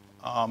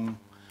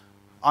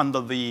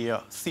under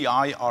the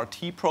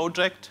CI/RT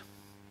project.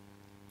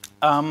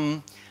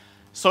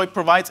 So it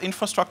provides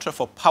infrastructure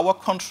for power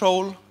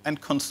control and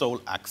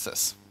console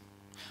access.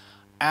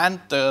 And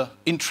the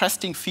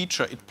interesting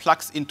feature, it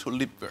plugs into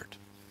Libvirt.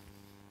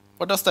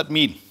 What does that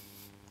mean?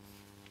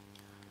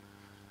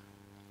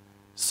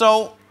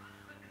 So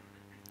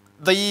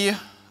the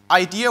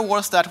idea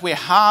was that we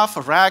have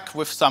a rack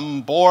with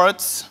some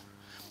boards.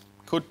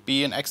 Could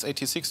be an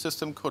x86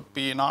 system, could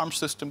be an ARM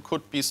system,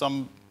 could be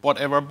some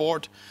whatever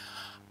board.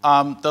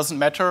 Doesn't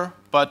matter,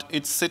 but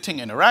it's sitting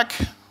in a rack.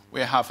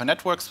 We have a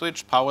network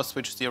switch, power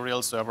switch,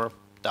 serial server,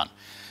 done.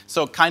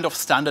 So kind of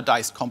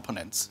standardized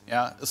components,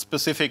 yeah? A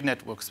specific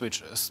network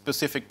switch, a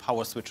specific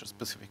power switch, a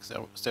specific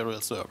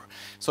serial server.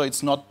 So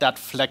it's not that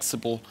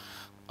flexible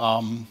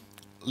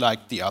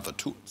like the other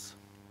tools.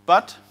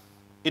 But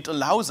it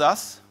allows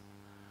us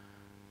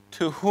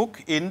to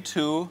hook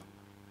into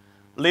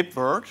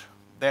Libvirt.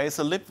 There is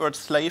a Libvirt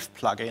slave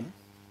plugin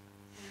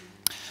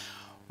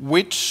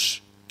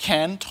which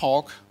can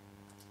talk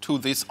to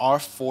this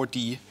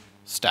R4D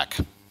stack.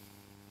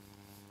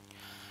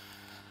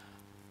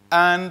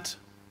 And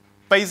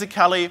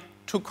basically,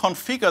 to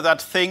configure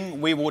that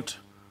thing, we would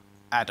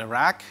add a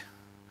rack.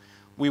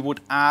 We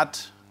would add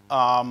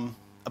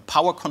a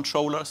power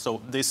controller,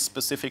 so this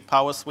specific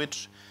power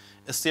switch,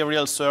 a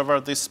serial server,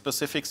 this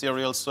specific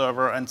serial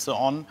server, and so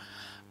on,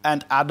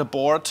 and add a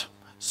board.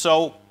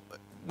 So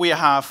we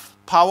have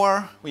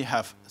power, we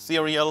have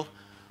serial.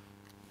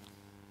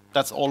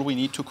 That's all we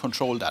need to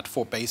control that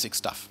for basic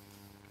stuff.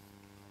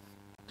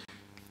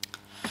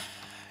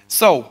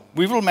 So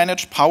we will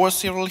manage power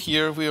serial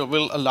here. We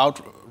will allow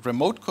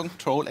remote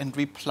control, and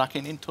we plug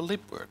in into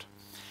Libvirt.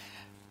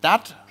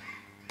 That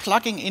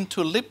plugging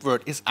into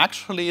Libvirt is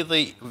actually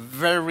the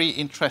very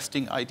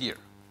interesting idea,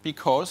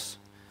 because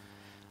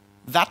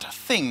that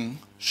thing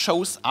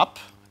shows up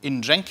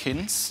in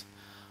Jenkins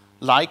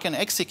like an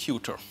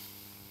executor,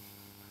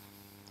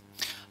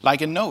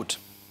 like a node.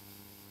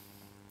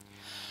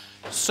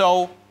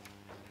 So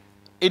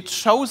it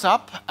shows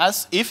up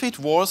as if it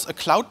was a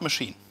cloud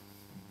machine.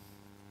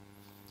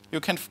 You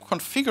can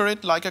configure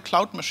it like a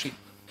cloud machine.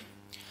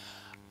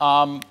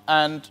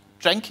 And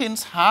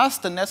Jenkins has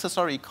the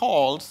necessary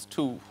calls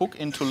to hook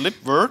into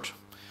Libvirt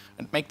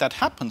and make that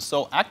happen.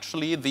 So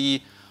actually,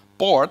 the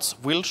boards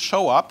will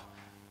show up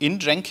in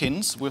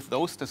Jenkins with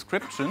those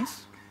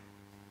descriptions.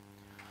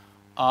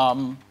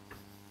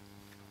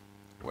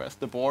 Where's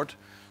the board?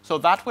 So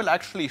that will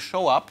actually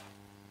show up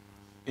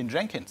in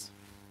Jenkins,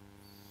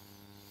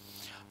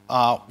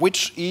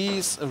 which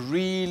is a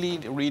really,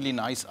 really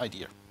nice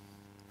idea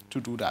to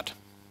do that.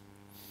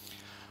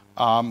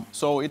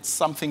 So it's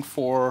something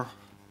for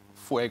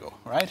Fuego,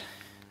 right?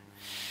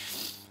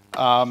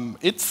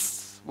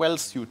 It's well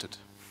suited.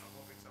 I'm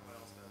hoping someone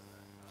else does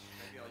that.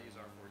 Maybe I'll use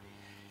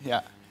R4D.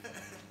 Yeah.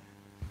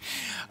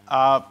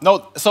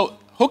 No, so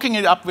hooking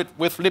it up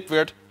with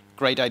Libvirt,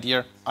 great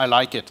idea. I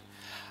like it.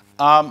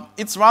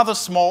 It's rather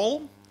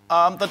small.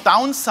 The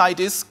downside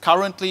is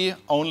currently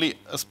only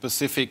a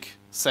specific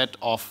set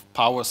of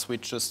power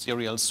switches,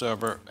 serial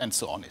server, and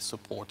so on is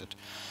supported.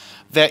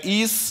 There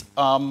is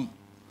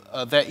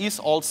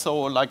also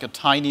like a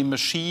tiny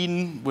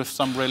machine with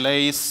some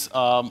relays.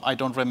 I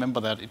don't remember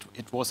that.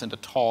 It was in the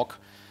talk.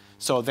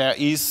 So there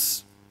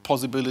is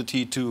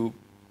possibility to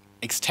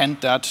extend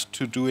that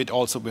to do it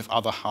also with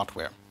other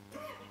hardware.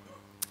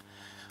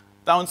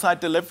 Downside,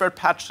 the Libvirt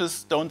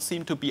patches don't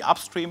seem to be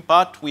upstream,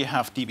 but we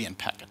have Debian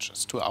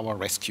packages to our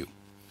rescue.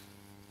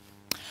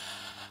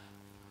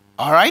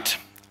 All right.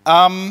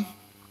 Now,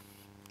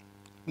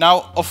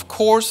 of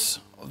course,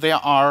 there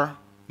are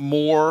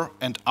more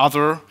and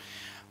other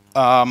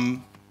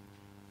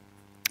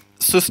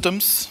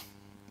systems.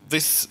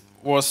 This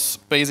was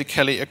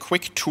basically a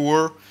quick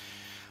tour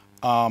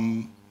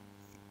around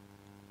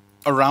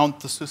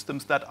the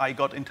systems that I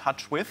got in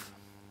touch with.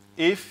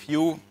 If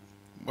you,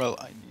 well,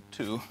 I need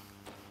to,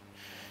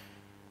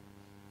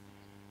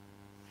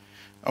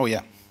 oh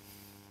yeah,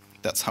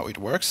 that's how it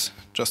works.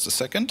 Just a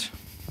second.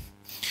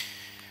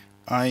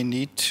 I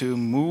need to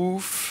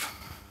move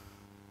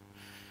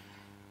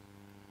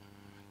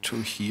to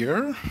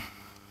here.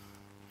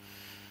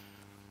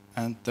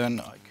 And then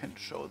I can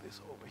show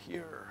this over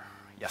here.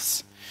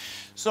 Yes.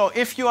 So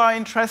if you are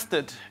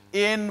interested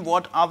in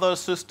what other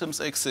systems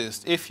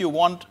exist, if you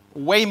want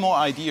way more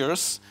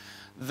ideas,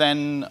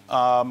 then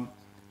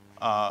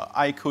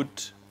I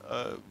could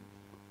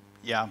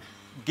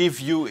give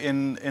you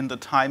in the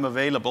time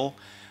available,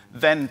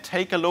 then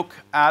take a look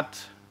at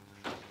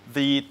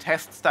the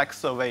test stack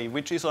survey,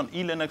 which is on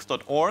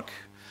elinux.org.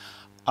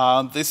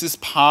 This is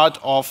part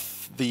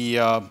of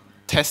the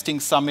testing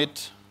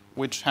summit,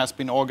 which has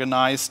been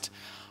organized.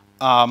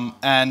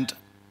 And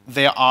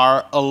there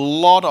are a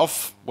lot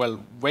of, well,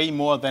 way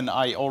more than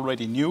I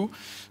already knew.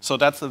 So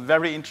that's a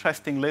very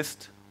interesting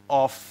list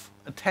of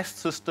test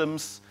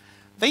systems.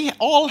 They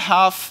all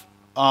have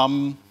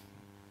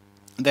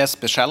their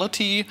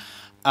specialty.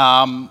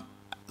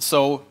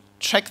 So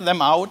check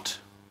them out.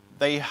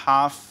 They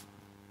have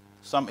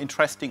some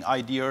interesting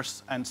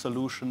ideas and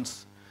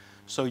solutions,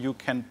 so you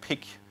can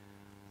pick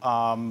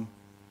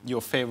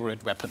your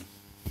favorite weapon.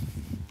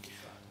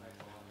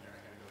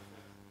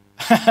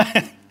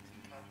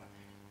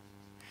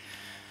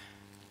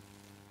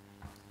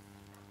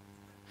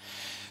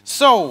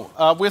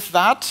 So with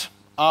that,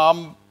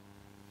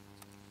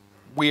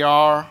 we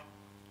are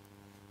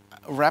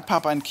wrap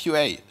up and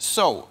QA.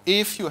 So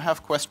if you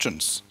have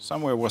questions,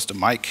 somewhere was the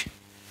mic.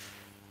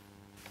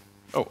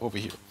 Oh, over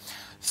here.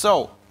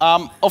 So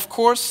of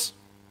course,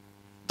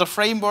 the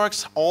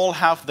frameworks all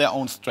have their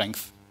own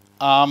strength.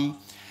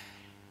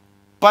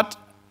 But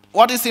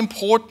what is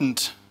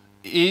important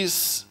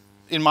is,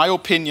 in my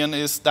opinion,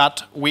 is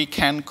that we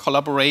can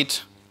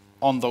collaborate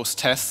on those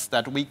tests,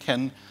 that we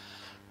can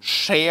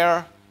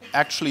share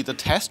actually the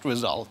test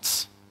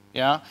results,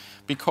 yeah?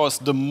 Because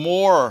the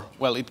more,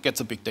 well, it gets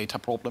a big data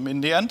problem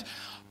in the end,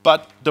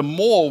 but the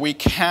more we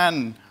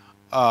can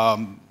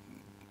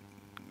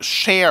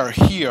share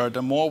here,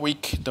 the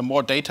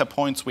more data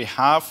points we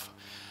have,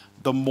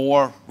 the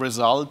more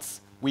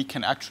results we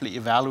can actually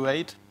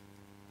evaluate.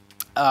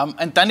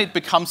 And then it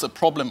becomes a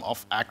problem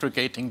of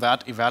aggregating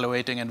that,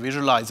 evaluating, and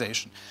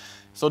visualization.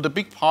 So the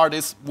big part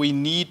is we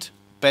need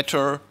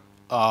better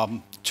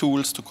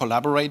tools to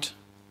collaborate,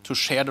 to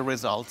share the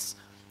results,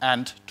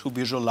 and to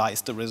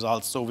visualize the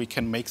results so we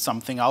can make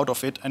something out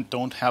of it and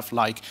don't have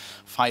like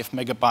 5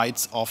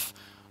 megabytes of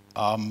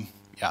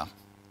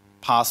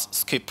pass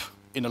skip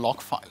in a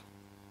log file.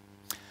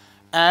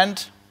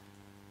 And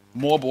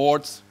more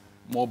boards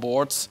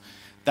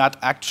that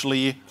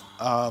actually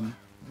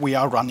we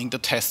are running the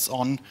tests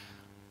on.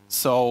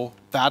 So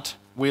that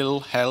will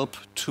help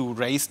to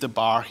raise the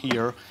bar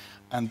here.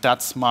 And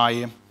that's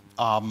my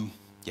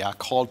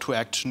call to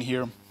action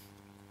here.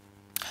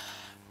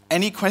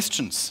 Any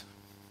questions?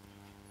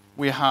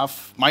 We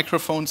have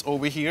microphones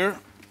over here.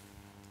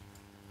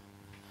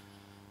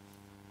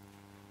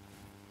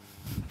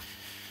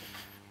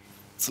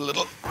 It's a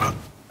little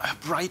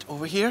bright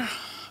over here.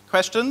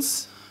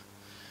 Questions?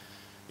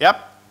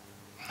 Yep.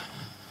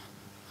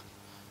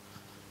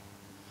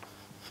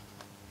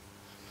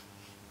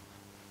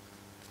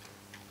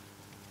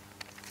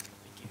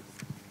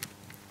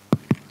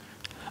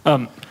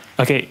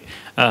 Okay,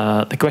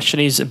 the question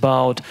is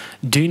about,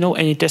 do you know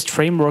any test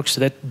frameworks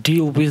that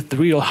deal with the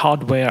real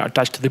hardware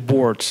attached to the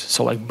boards?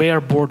 So like bare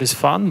board is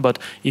fun, but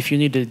if you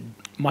need a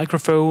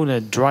microphone,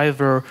 a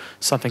driver,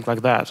 something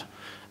like that.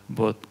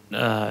 But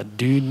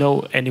do you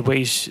know any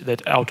ways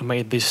that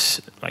automate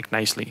this like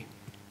nicely?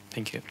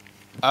 Thank you.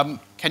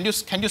 Can you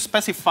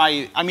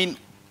specify, I mean,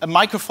 a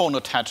microphone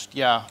attached,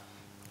 yeah.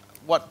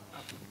 What?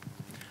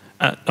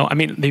 No, I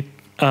mean,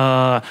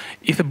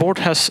 if a board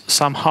has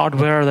some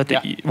hardware that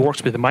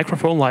works with a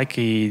microphone, like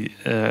a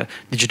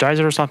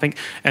digitizer or something,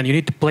 and you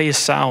need to play a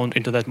sound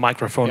into that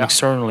microphone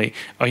externally,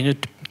 or you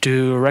need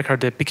to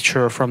record a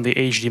picture from the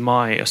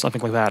HDMI or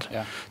something like that.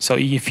 Yeah. So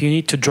if you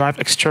need to drive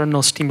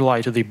external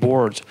stimuli to the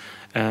board,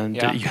 and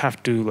you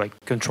have to like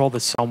control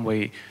this some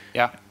way,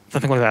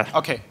 something like that.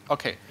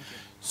 Okay.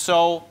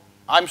 So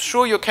I'm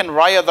sure you can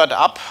wire that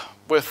up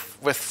with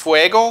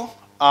Fuego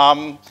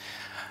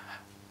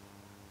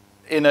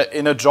in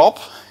a job.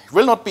 It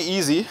will not be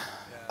easy.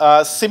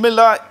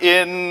 Similar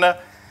in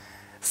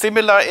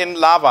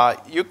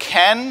Lava, you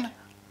can.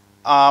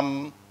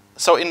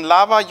 So in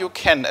Lava, you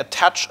can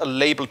attach a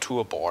label to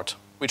a board,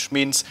 which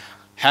means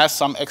has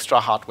some extra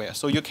hardware.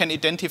 So you can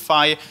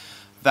identify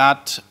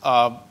that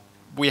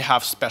we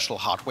have special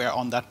hardware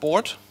on that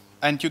board,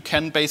 and you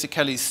can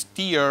basically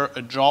steer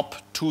a job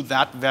to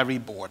that very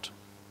board.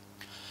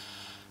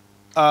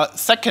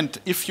 Second,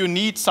 if you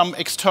need some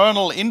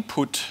external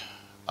input,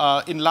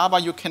 in Lava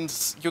you can,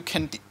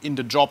 in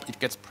the job, it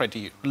gets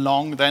pretty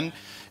long then,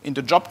 in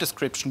the job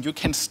description, you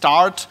can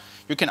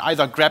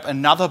either grab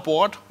another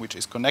board, which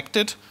is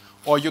connected,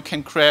 or you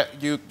can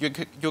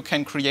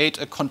create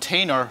a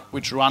container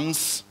which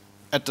runs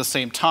at the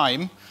same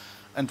time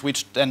and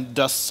which then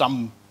does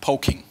some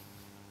poking.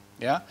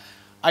 Yeah?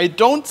 I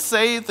don't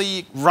say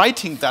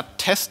writing that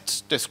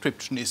test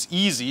description is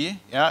easy.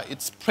 Yeah?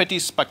 It's pretty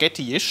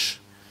spaghetti-ish,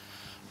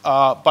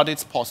 but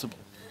it's possible.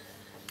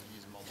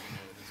 Use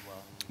multi-node as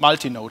well.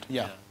 Multi-node,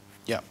 yeah.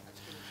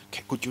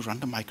 Okay, could you run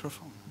the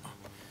microphone?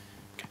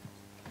 Okay.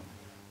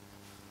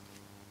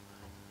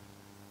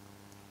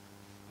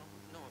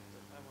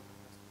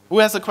 Who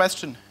has a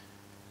question?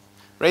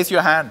 Raise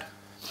your hand.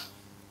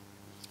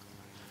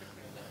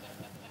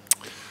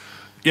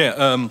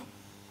 Yeah,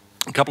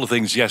 a couple of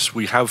things. Yes,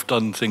 we have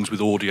done things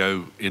with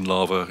audio in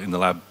Lava in the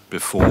lab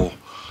before.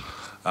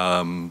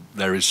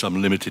 There is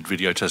some limited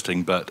video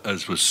testing, but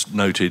as was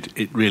noted,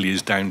 it really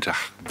is down to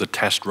the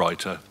test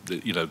writer,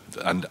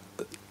 and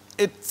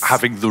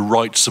having the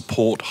right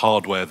support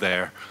hardware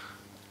there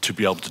to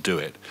be able to do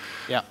it.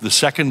 Yeah. The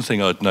second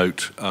thing I'd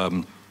note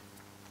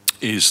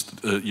is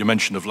your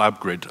mention of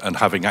labgrid and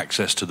having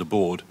access to the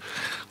board.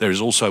 There is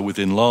also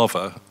within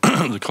Lava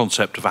the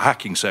concept of a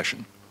hacking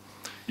session.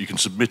 You can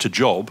submit a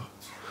job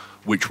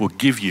which will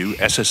give you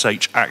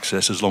SSH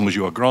access as long as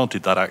you are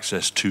granted that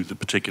access to the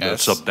particular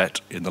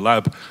subnet in the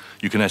lab.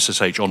 You can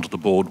SSH onto the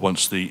board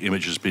once the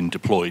image has been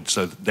deployed.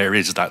 So there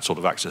is that sort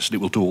of access, and it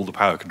will do all the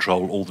power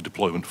control, all the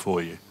deployment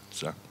for you.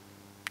 So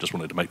just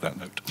wanted to make that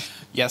note.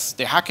 Yes,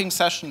 the hacking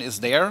session is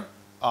there.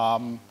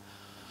 And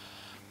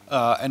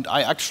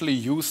I actually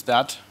use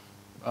that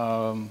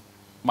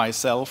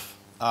myself.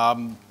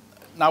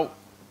 Now,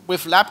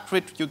 with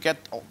labgrid, you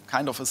get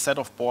kind of a set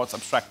of boards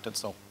abstracted.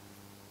 So,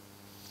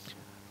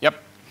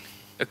 yep.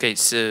 Okay,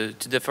 so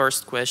to the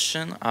first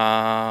question,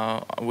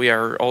 we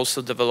are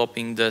also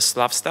developing the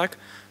Slav stack.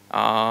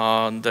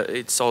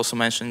 It's also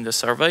mentioned in the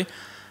survey.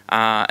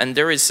 And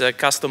there is a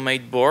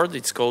custom-made board.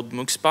 It's called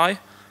MuxPy.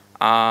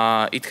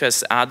 It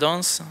has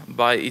add-ons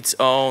by its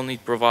own.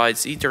 It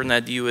provides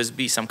Ethernet,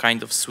 USB, some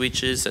kind of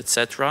switches,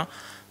 etc.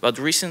 But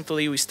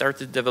recently we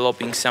started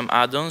developing some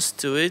add-ons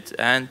to it,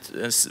 and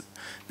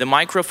the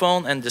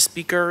microphone and the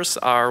speakers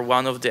are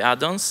one of the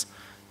add-ons.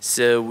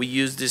 So we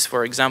use this,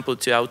 for example,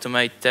 to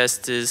automate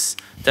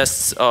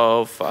tests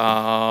of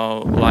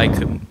like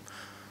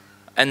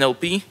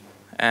NLP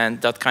and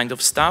that kind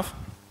of stuff.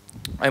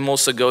 I'm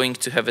also going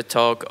to have a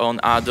talk on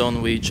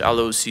add-on which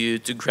allows you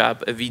to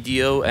grab a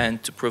video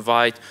and to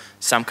provide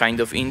some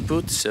kind of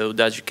input so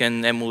that you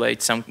can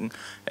emulate some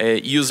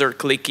user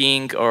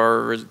clicking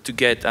or to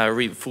get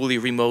a fully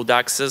remote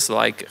access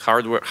like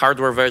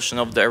hardware version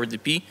of the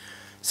RDP.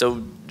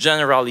 So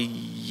generally,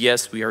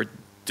 yes, we are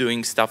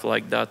doing stuff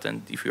like that,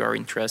 and if you are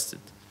interested,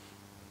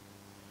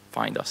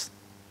 find us.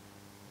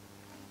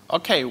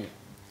 Okay,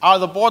 are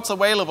the boards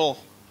available?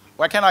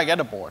 Where can I get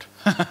a board?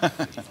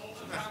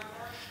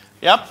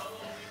 Yep.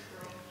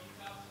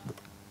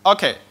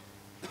 Okay,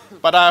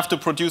 but I have to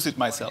produce it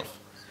myself.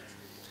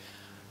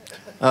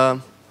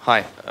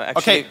 Hi.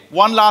 Okay,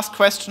 one last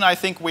question. I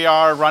think we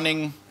are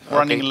running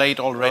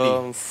late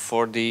already.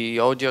 For the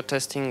audio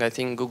testing, I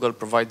think Google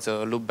provides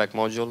a loopback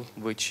module,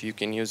 which you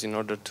can use in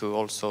order to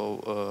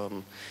also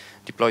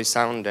deploy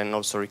sound and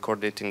also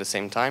record it in the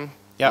same time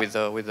with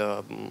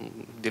a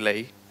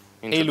delay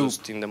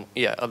introduced in the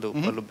a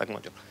loopback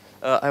module.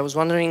 I was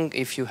wondering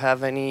if you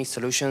have any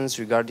solutions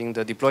regarding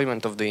the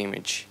deployment of the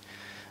image.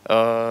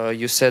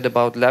 You said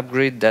about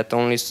labgrid that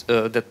only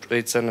that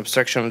it's an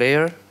abstraction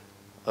layer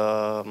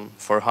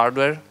for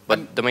hardware,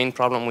 but the main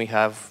problem we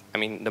have,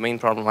 the main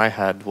problem I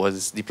had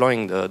was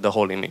deploying the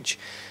whole image,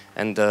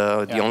 and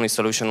the only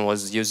solution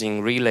was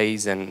using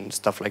relays and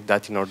stuff like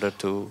that in order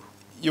to.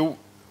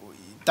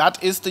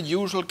 That is the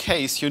usual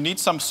case. You need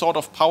some sort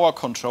of power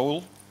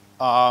control,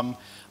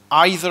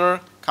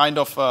 either kind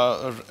of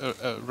a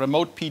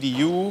remote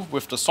PDU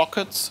with the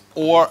sockets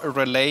or a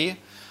relay.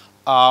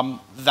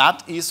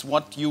 That is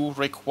what you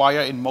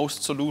require in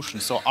most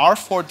solutions. So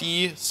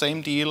R4D,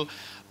 same deal.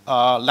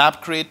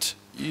 LabGrid,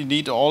 you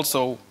need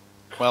also,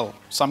 well,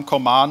 some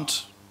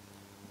command,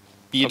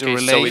 be it a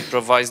relay. So it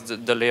provides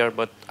the layer,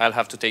 but I'll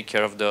have to take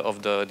care of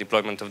the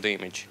deployment of the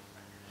image.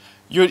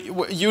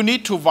 You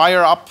need to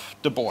wire up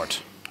the board.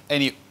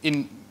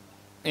 In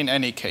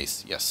any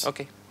case, yes.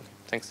 Okay,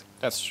 thanks.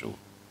 That's true.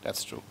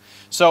 That's true.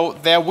 So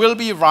there will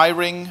be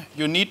wiring.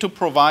 You need to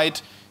provide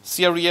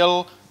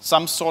serial,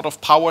 some sort of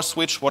power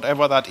switch,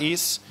 whatever that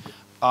is.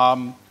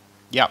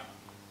 Yeah.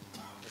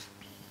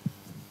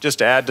 Just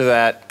to add to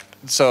that,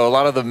 so a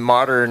lot of the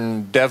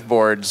modern dev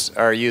boards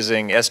are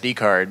using SD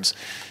cards.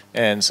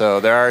 And so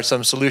there are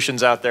some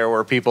solutions out there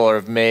where people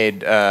have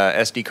made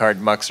SD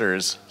card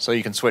muxers. So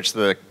you can switch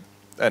an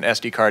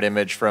SD card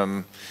image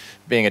from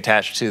being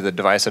attached to the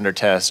device under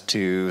test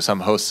to some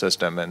host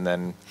system, and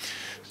then,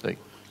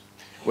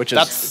 which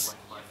is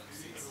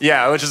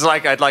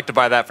like I'd like to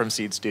buy that from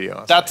Seed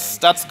Studio.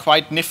 That's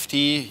quite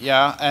nifty,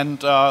 yeah.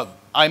 And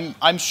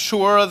I'm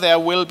sure there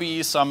will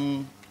be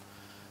some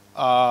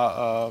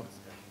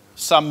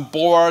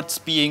boards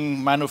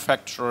being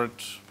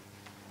manufactured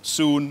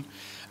soon.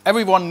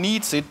 Everyone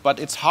needs it, but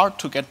it's hard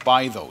to get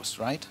by those,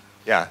 right?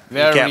 Yeah,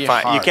 Very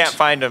hard. You can't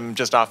find them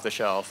just off the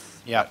shelf.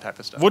 Yeah, that type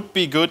of stuff. Would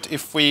be good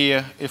if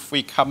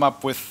we come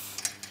up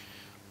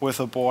with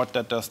a board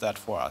that does that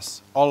for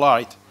us. All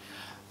right.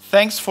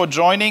 Thanks for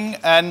joining,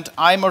 and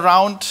I'm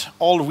around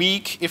all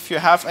week. If you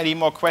have any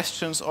more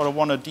questions or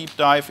want to deep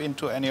dive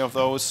into any of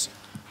those,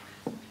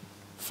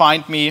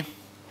 find me.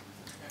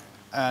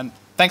 And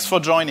thanks for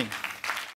joining.